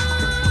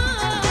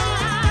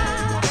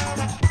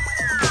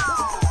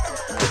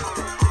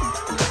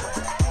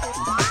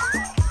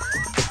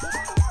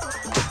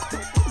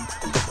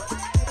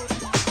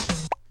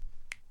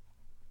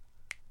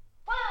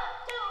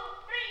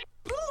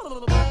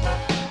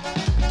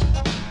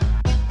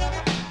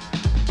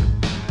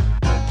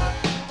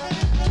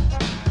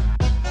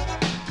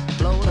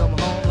Blow them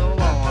on the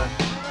lawn.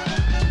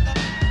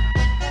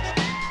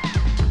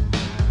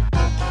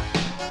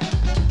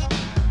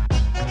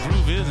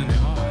 Groove is in the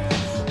heart.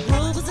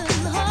 groove is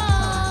in the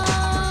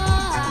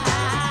heart.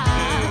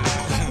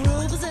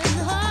 Groove is in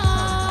the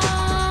heart.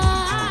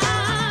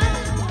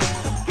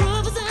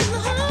 Groove is in the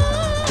heart.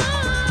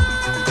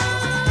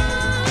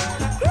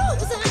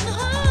 Groove is in the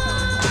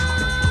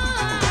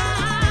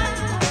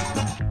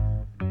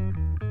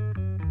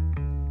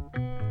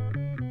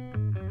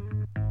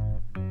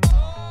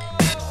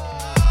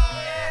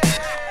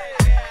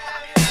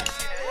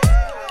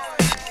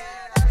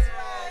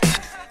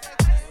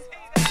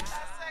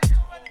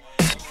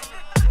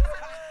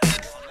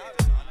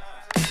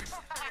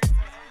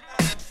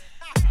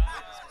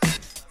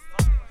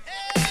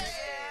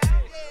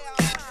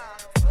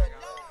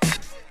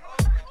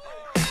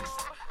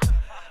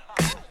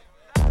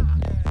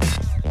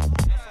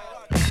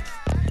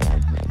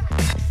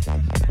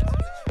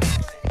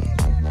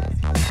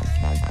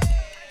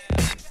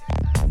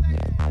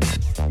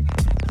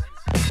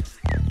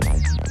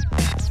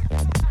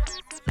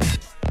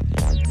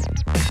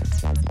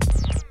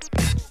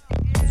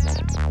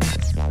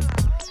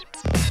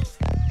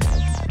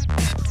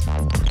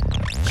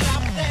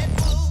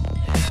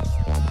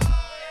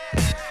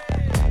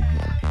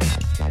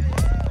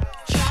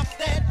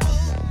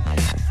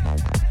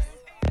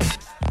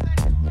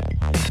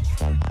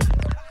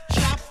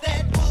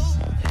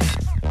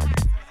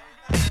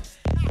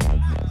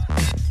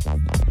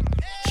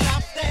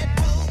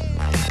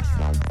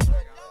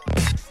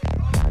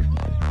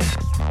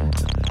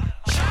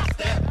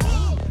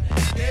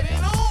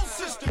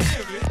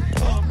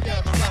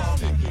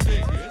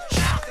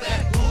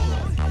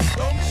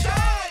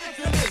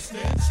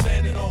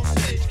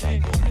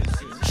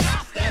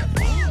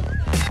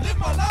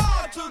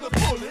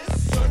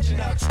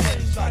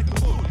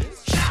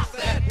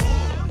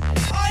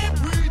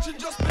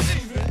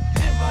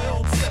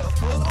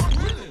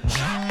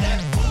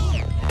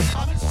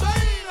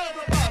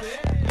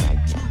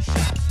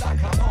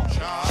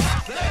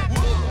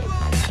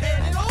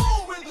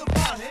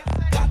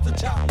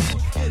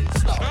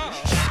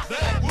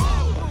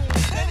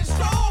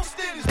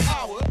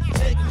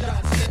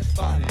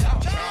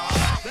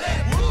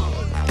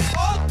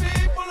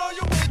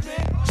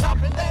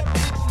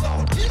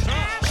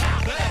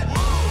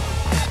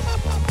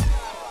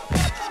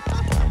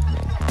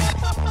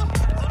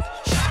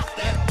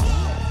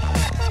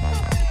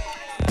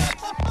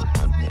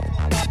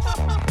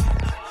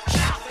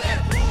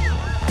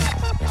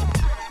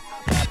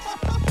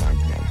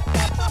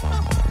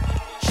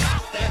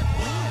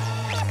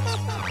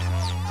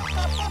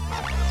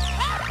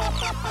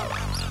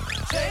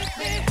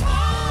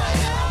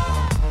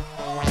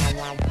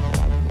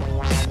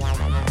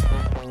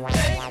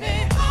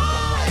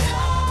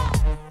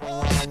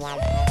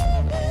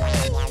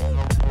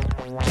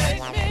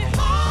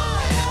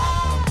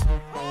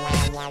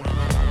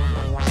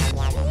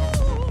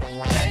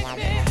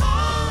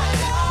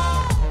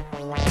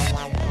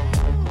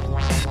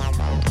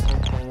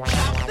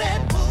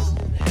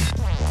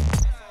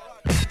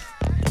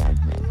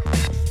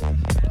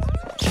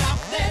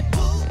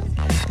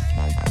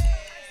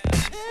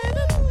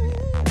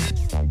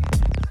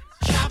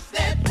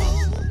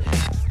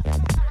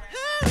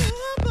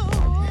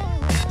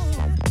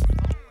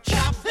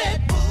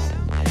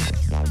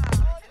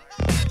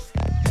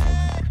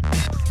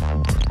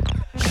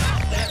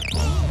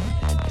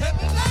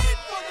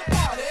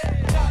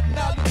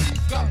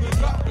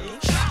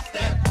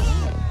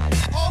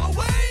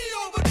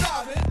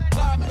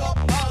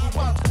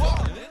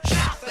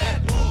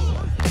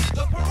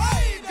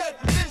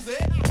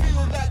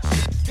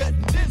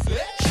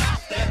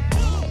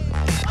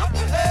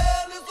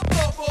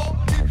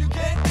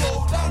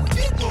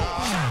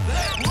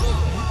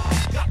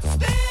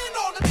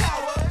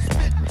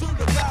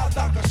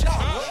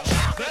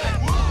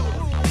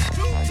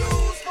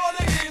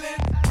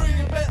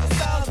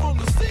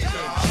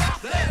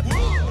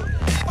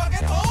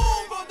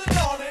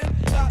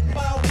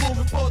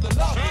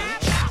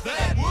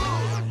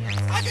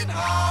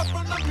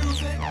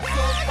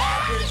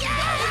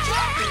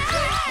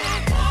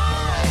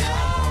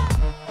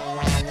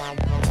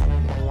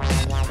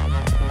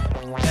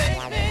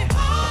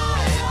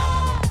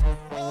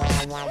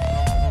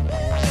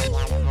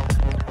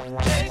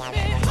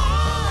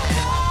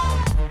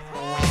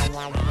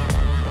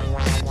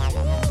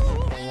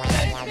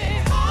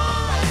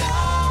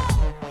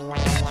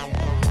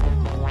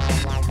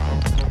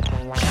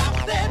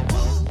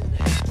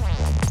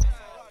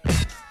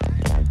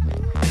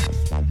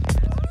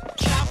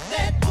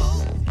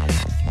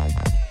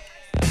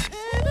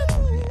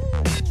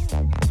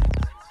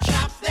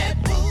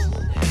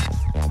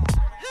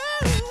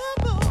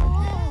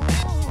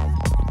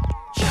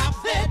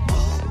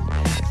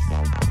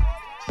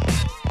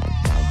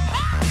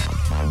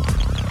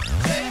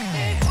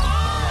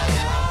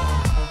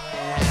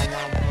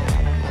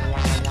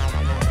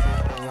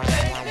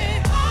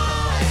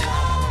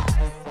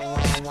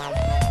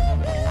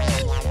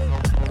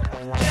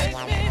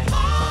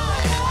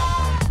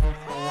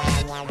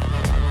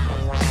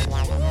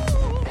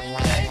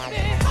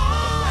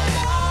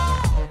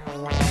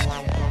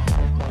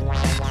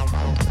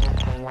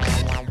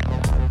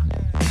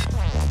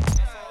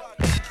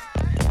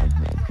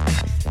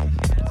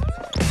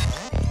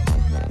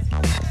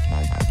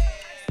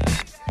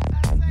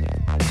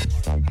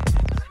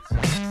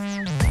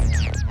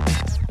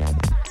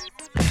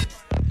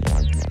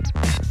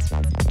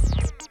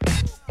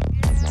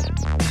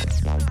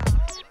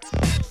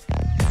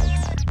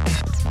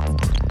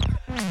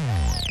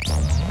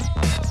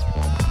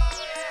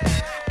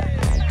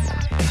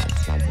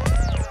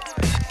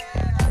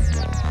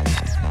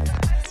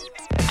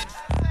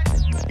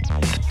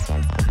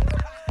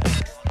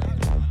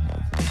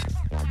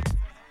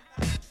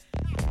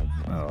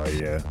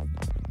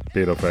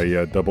bit of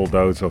a double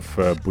dose of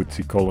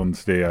Bootsy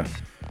Collins there.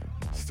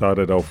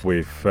 Started off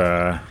with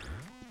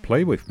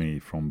Play With Me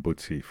from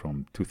Bootsy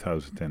from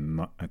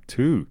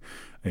 2002.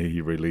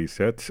 He released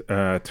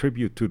that.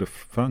 Tribute to the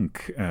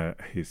Funk,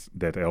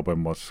 that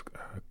album was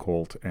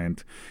called,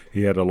 and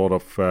he had a lot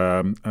of,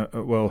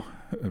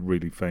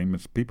 really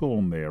famous people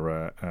on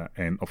there.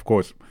 And of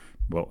course,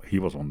 well, he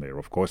was on there,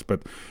 of course,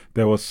 but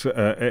there was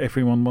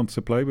Everyone Wants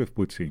to Play with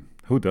Bootsy.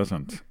 Who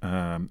doesn't?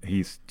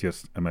 He's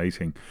just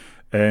amazing.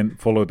 And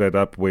followed that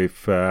up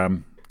with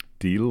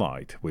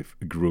Delight, with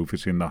Groove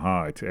is in the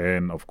Heart.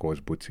 And of course,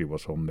 Bootsy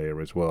was on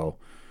there as well.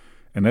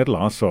 And that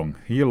last song,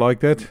 you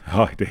like that?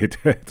 I did.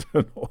 It's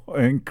an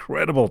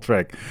incredible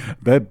track.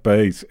 That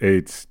bass,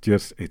 it's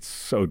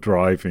so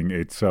driving,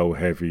 it's so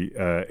heavy,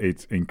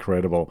 it's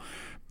incredible.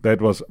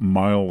 That was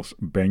Miles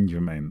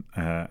Benjamin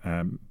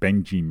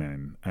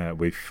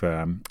with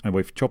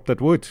Chop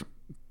That Wood.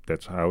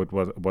 That's how it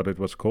was, what it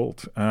was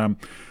called.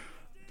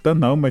 Don't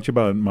know much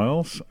about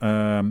Miles.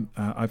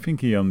 I think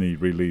he only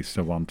released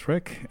one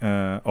track.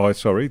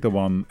 The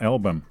one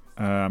album.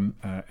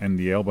 And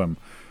the album,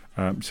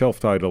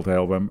 self-titled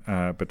album,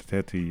 but it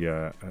had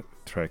the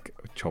track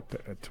Chop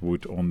That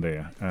Wood on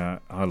there.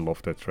 I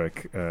love that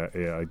track.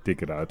 I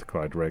dig it out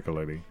quite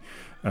regularly.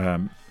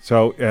 And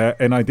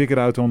I dig it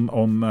out on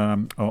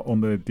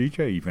the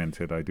DJ events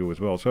that I do as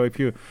well. So if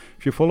you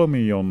follow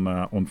me on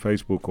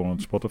Facebook or on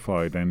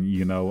Spotify, then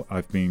you know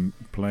I've been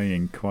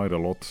playing quite a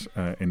lot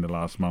in the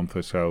last month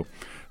or so,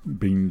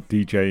 been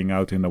DJing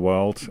out in the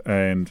world,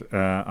 and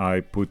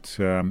I put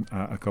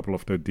a couple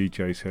of the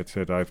DJ sets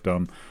that I've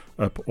done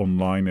up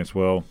online as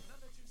well.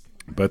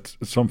 But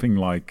something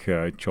like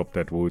Chop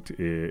That Wood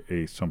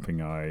is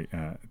something I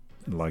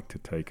like to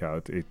take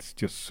out. It's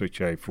just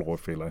such a floor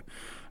filler.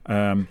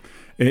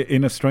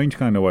 In a strange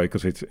kind of way,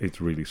 because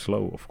it's really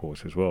slow, of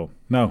course, as well.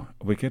 Now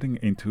we're getting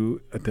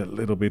into the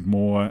little bit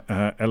more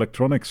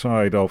electronic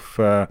side of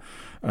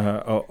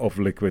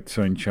Liquid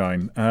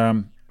Sunshine.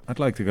 I'd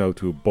like to go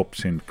to Bob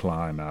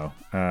Sinclair now.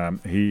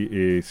 He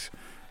is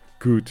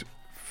good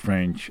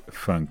French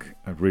funk.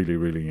 I really,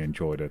 really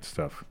enjoy that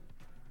stuff.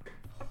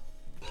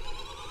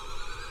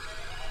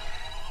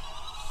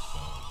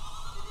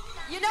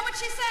 You know what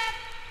she said?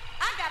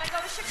 I gotta go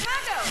to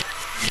Chicago.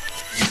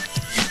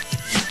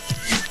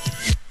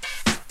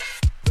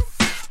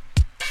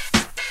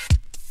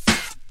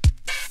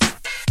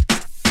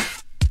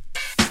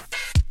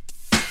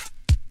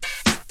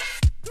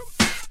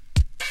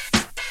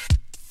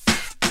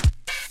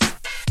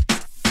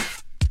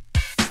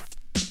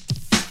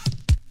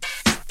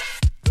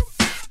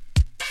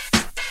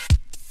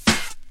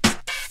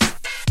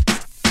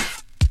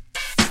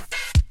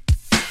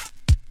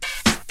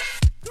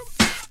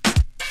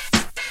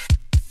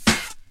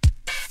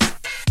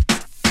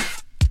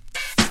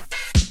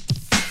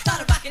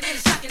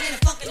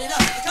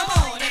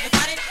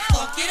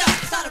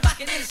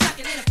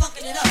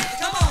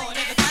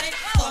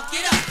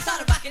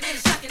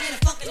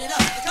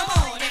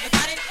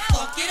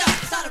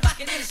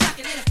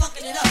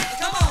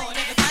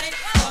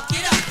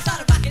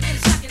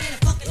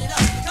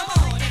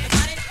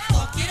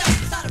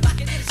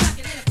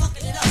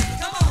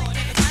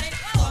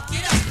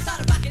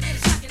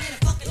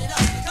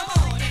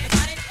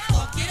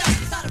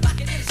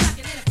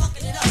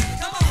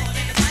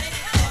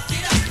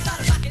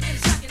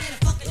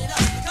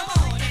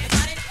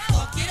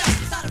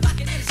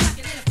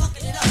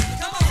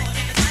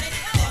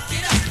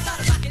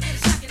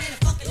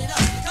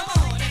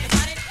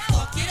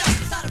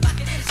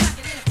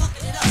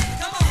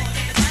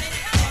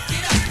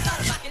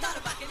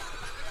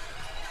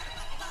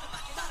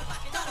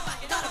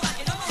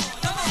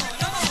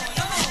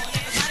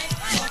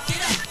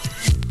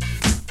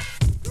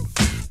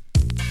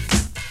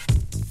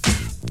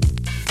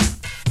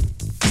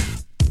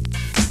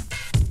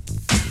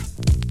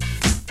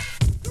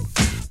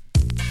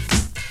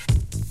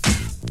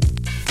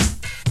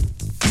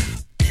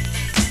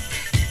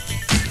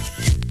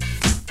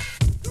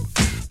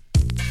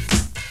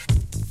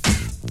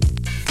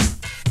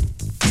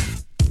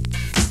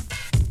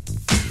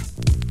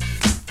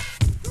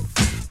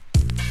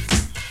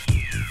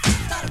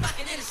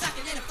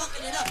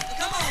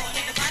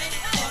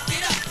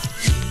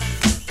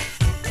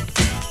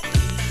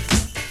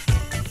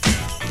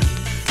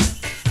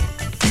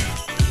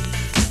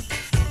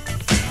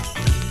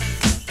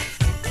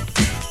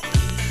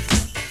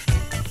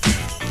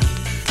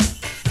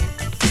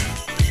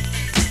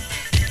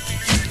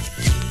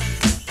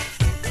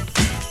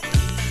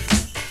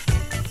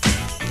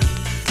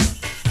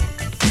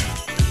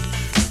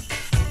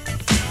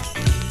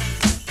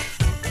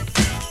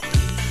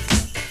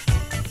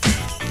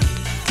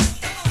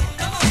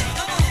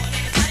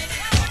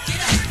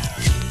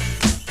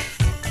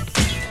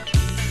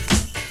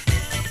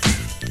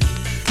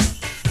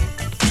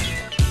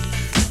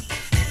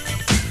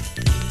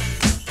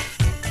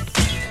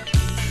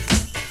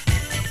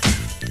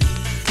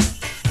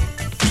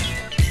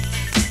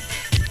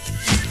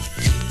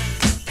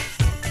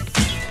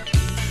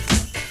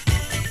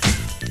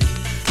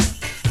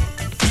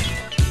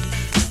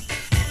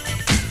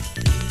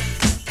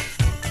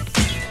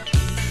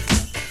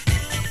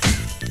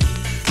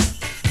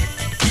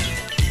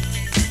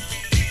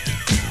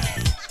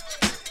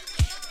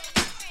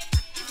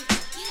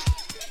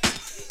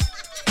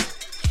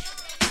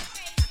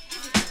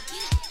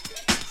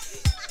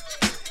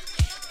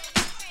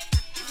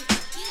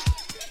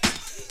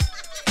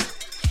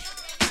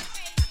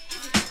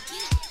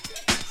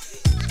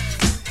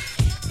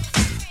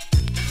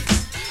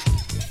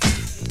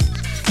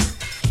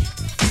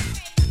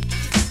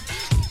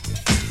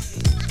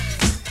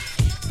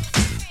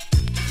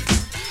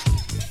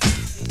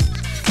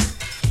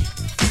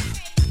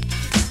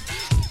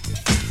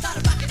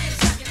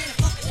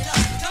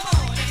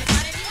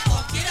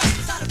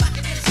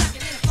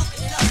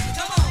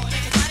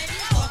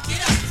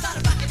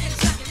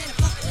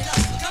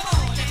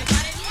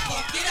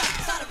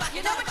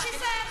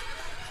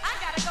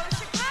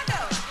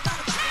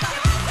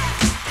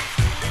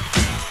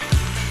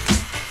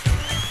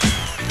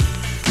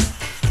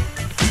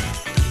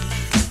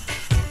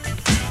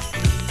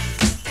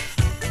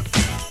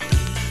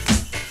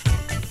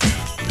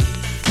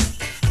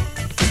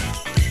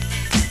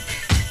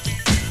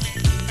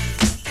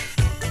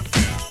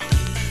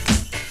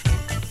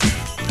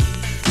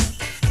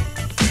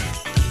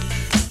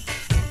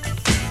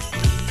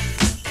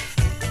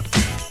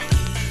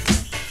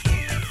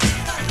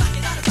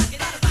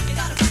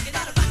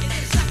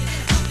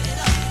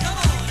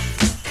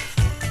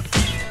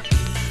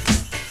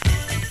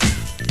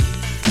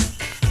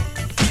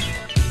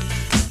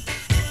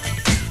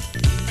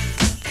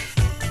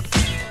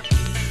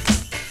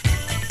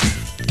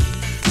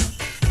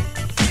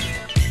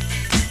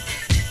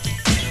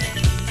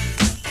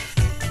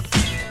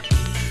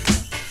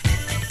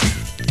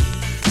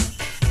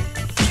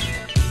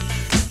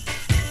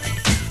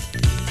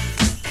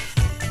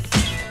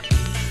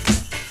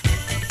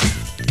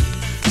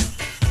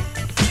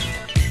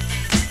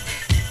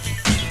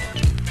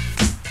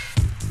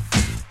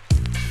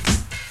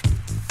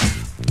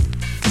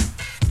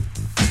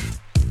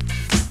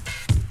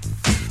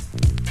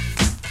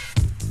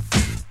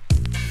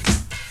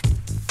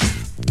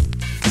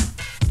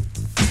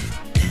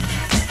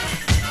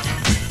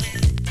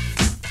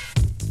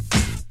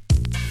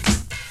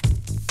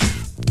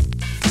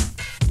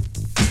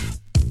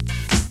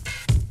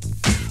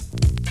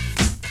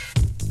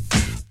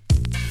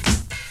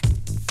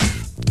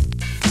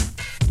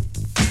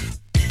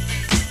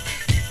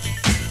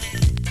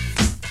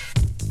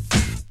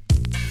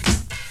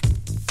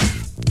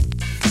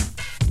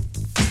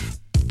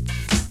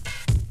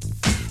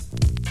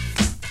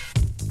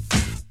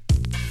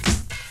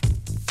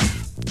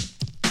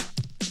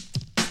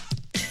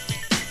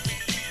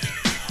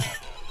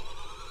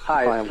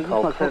 Hi, I'm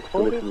Carl Test.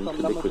 You're listening to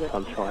Liquid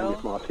Sunshine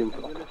with Martin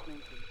Vlog.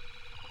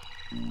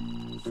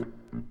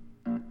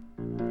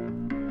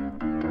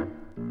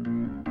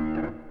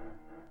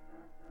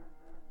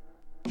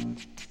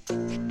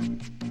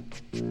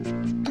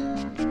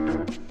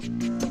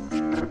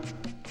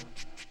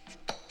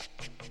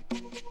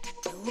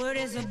 The word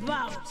is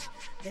about,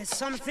 there's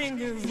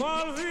something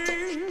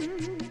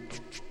evolving.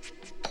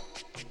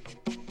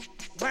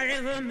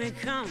 Whatever may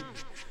come,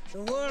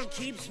 the world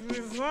keeps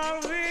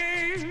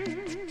revolving.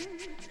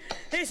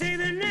 They say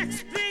the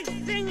next big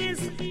thing is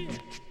here,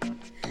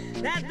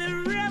 that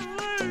the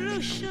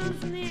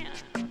revolution's near.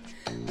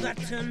 But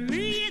to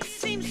me it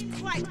seems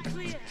quite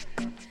clear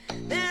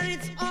that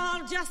it's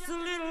all just a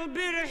little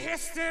bit of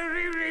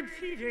history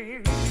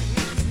repeating.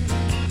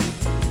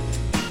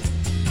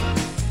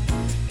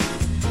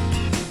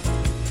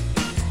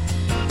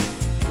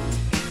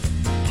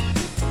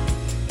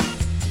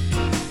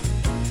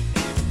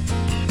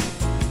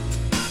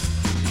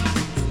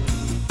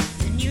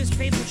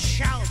 People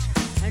shout,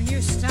 a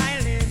new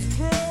style is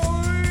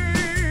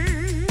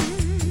growing,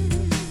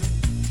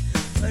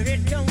 but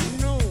it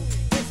don't know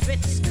if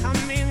it's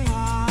coming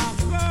or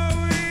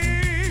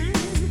going.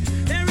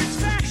 There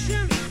is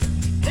fashion,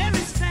 there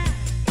is fat,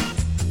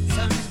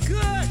 some is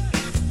good,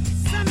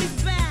 some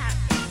is bad,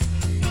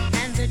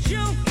 and the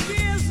joke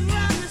is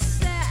rather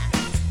sad,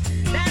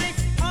 that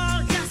it's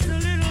all just a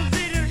little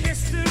bit of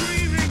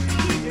history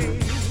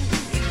repeating.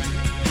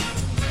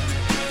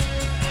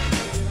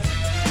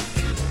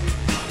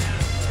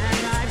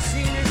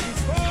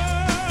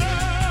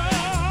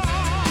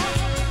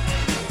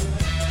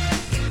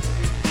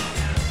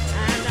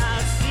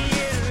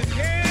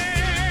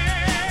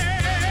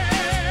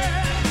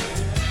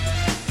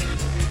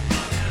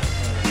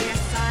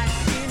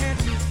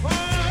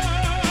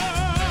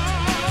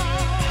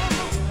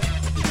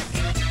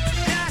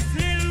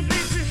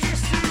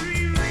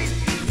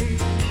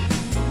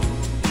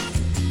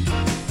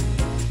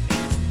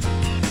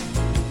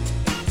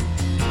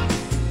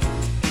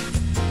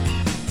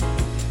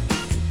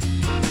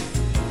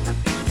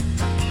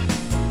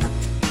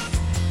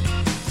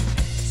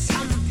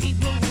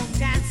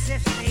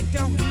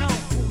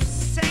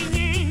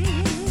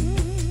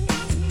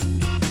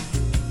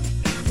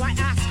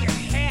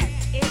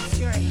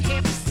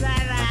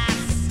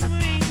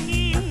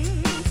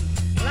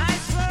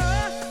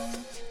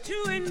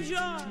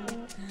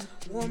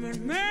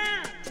 Woman,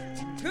 man,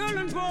 girl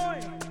and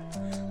boy,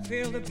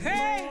 feel the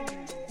pain,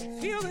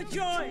 feel the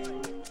joy,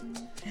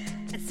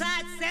 and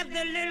sidestep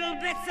the little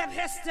bits of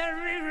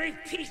history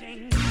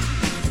repeating.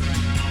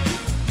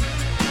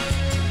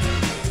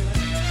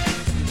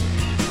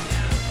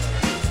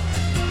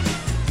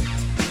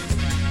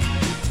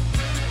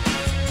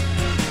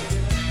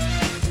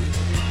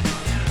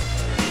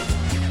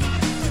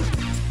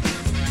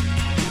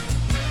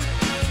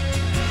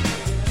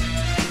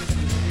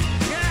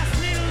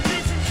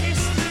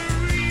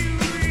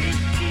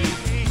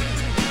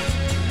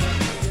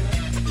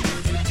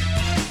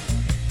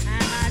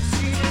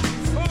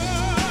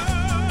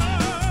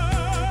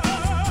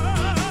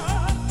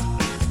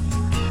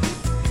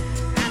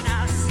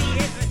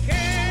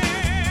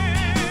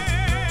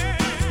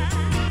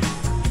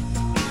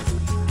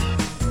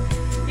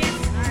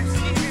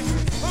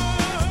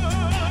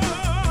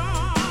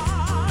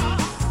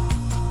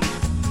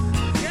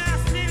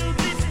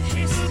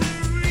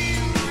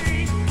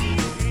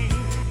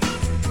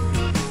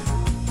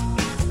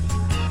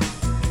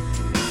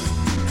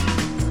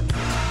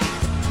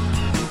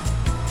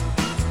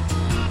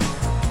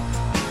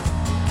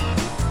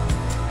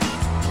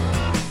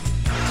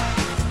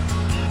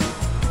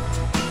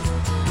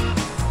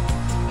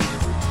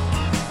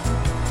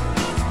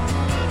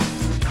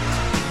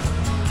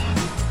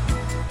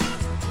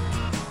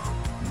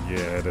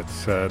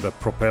 The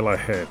Propeller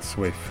Heads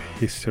with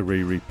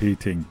History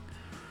Repeating,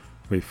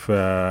 with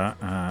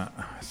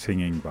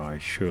singing by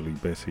Shirley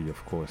Bassey,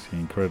 of course, the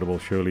incredible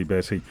Shirley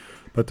Bassey.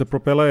 But the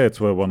Propeller Heads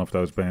were one of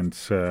those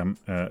bands.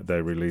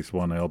 They released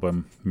one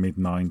album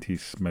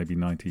mid-90s, maybe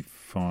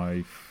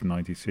 95,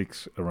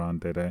 96,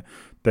 around there.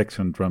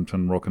 Texan drums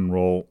and rock and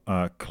roll,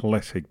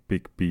 classic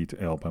big beat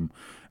album.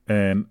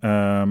 And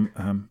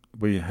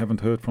we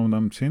haven't heard from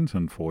them since,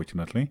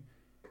 unfortunately.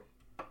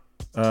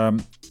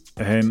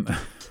 And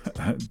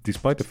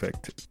despite the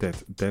fact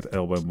that that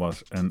album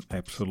was an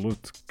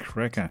absolute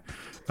cracker,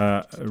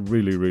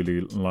 really,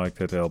 really like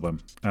that album.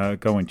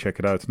 Go and check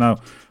it out. Now,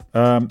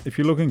 if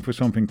you're looking for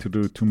something to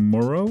do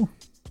tomorrow,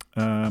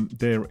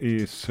 there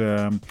is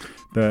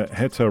the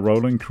Heads Are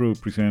Rolling crew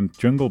present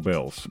Jungle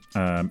Bells.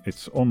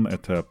 It's on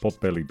at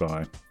Potbelly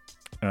Bar.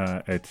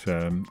 I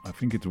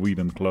think it's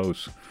Whedon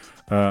Close.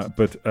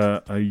 But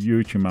a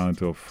huge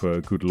amount of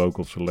good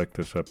local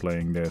selectors are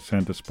playing there.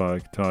 Center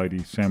Spike,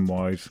 Tidy,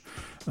 Samwise,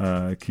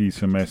 Keys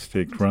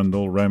Domestic,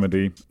 Rundle,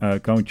 Remedy.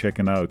 Go and check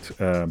it out.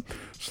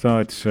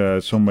 Starts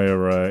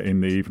somewhere in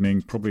the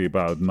evening, probably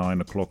about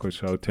 9 o'clock or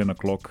so, 10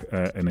 o'clock,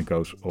 and it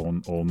goes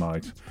on all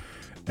night.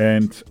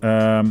 And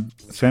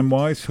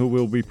Samwise, who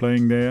will be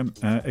playing there,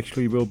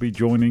 actually will be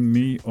joining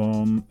me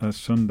on a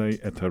Sunday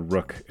at the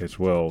Ruck as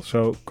well.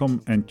 So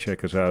come and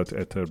check us out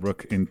at the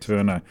Ruck in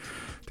Turner.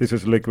 This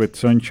is Liquid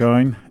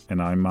Sunshine,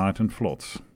 and I'm Maarten Vlots.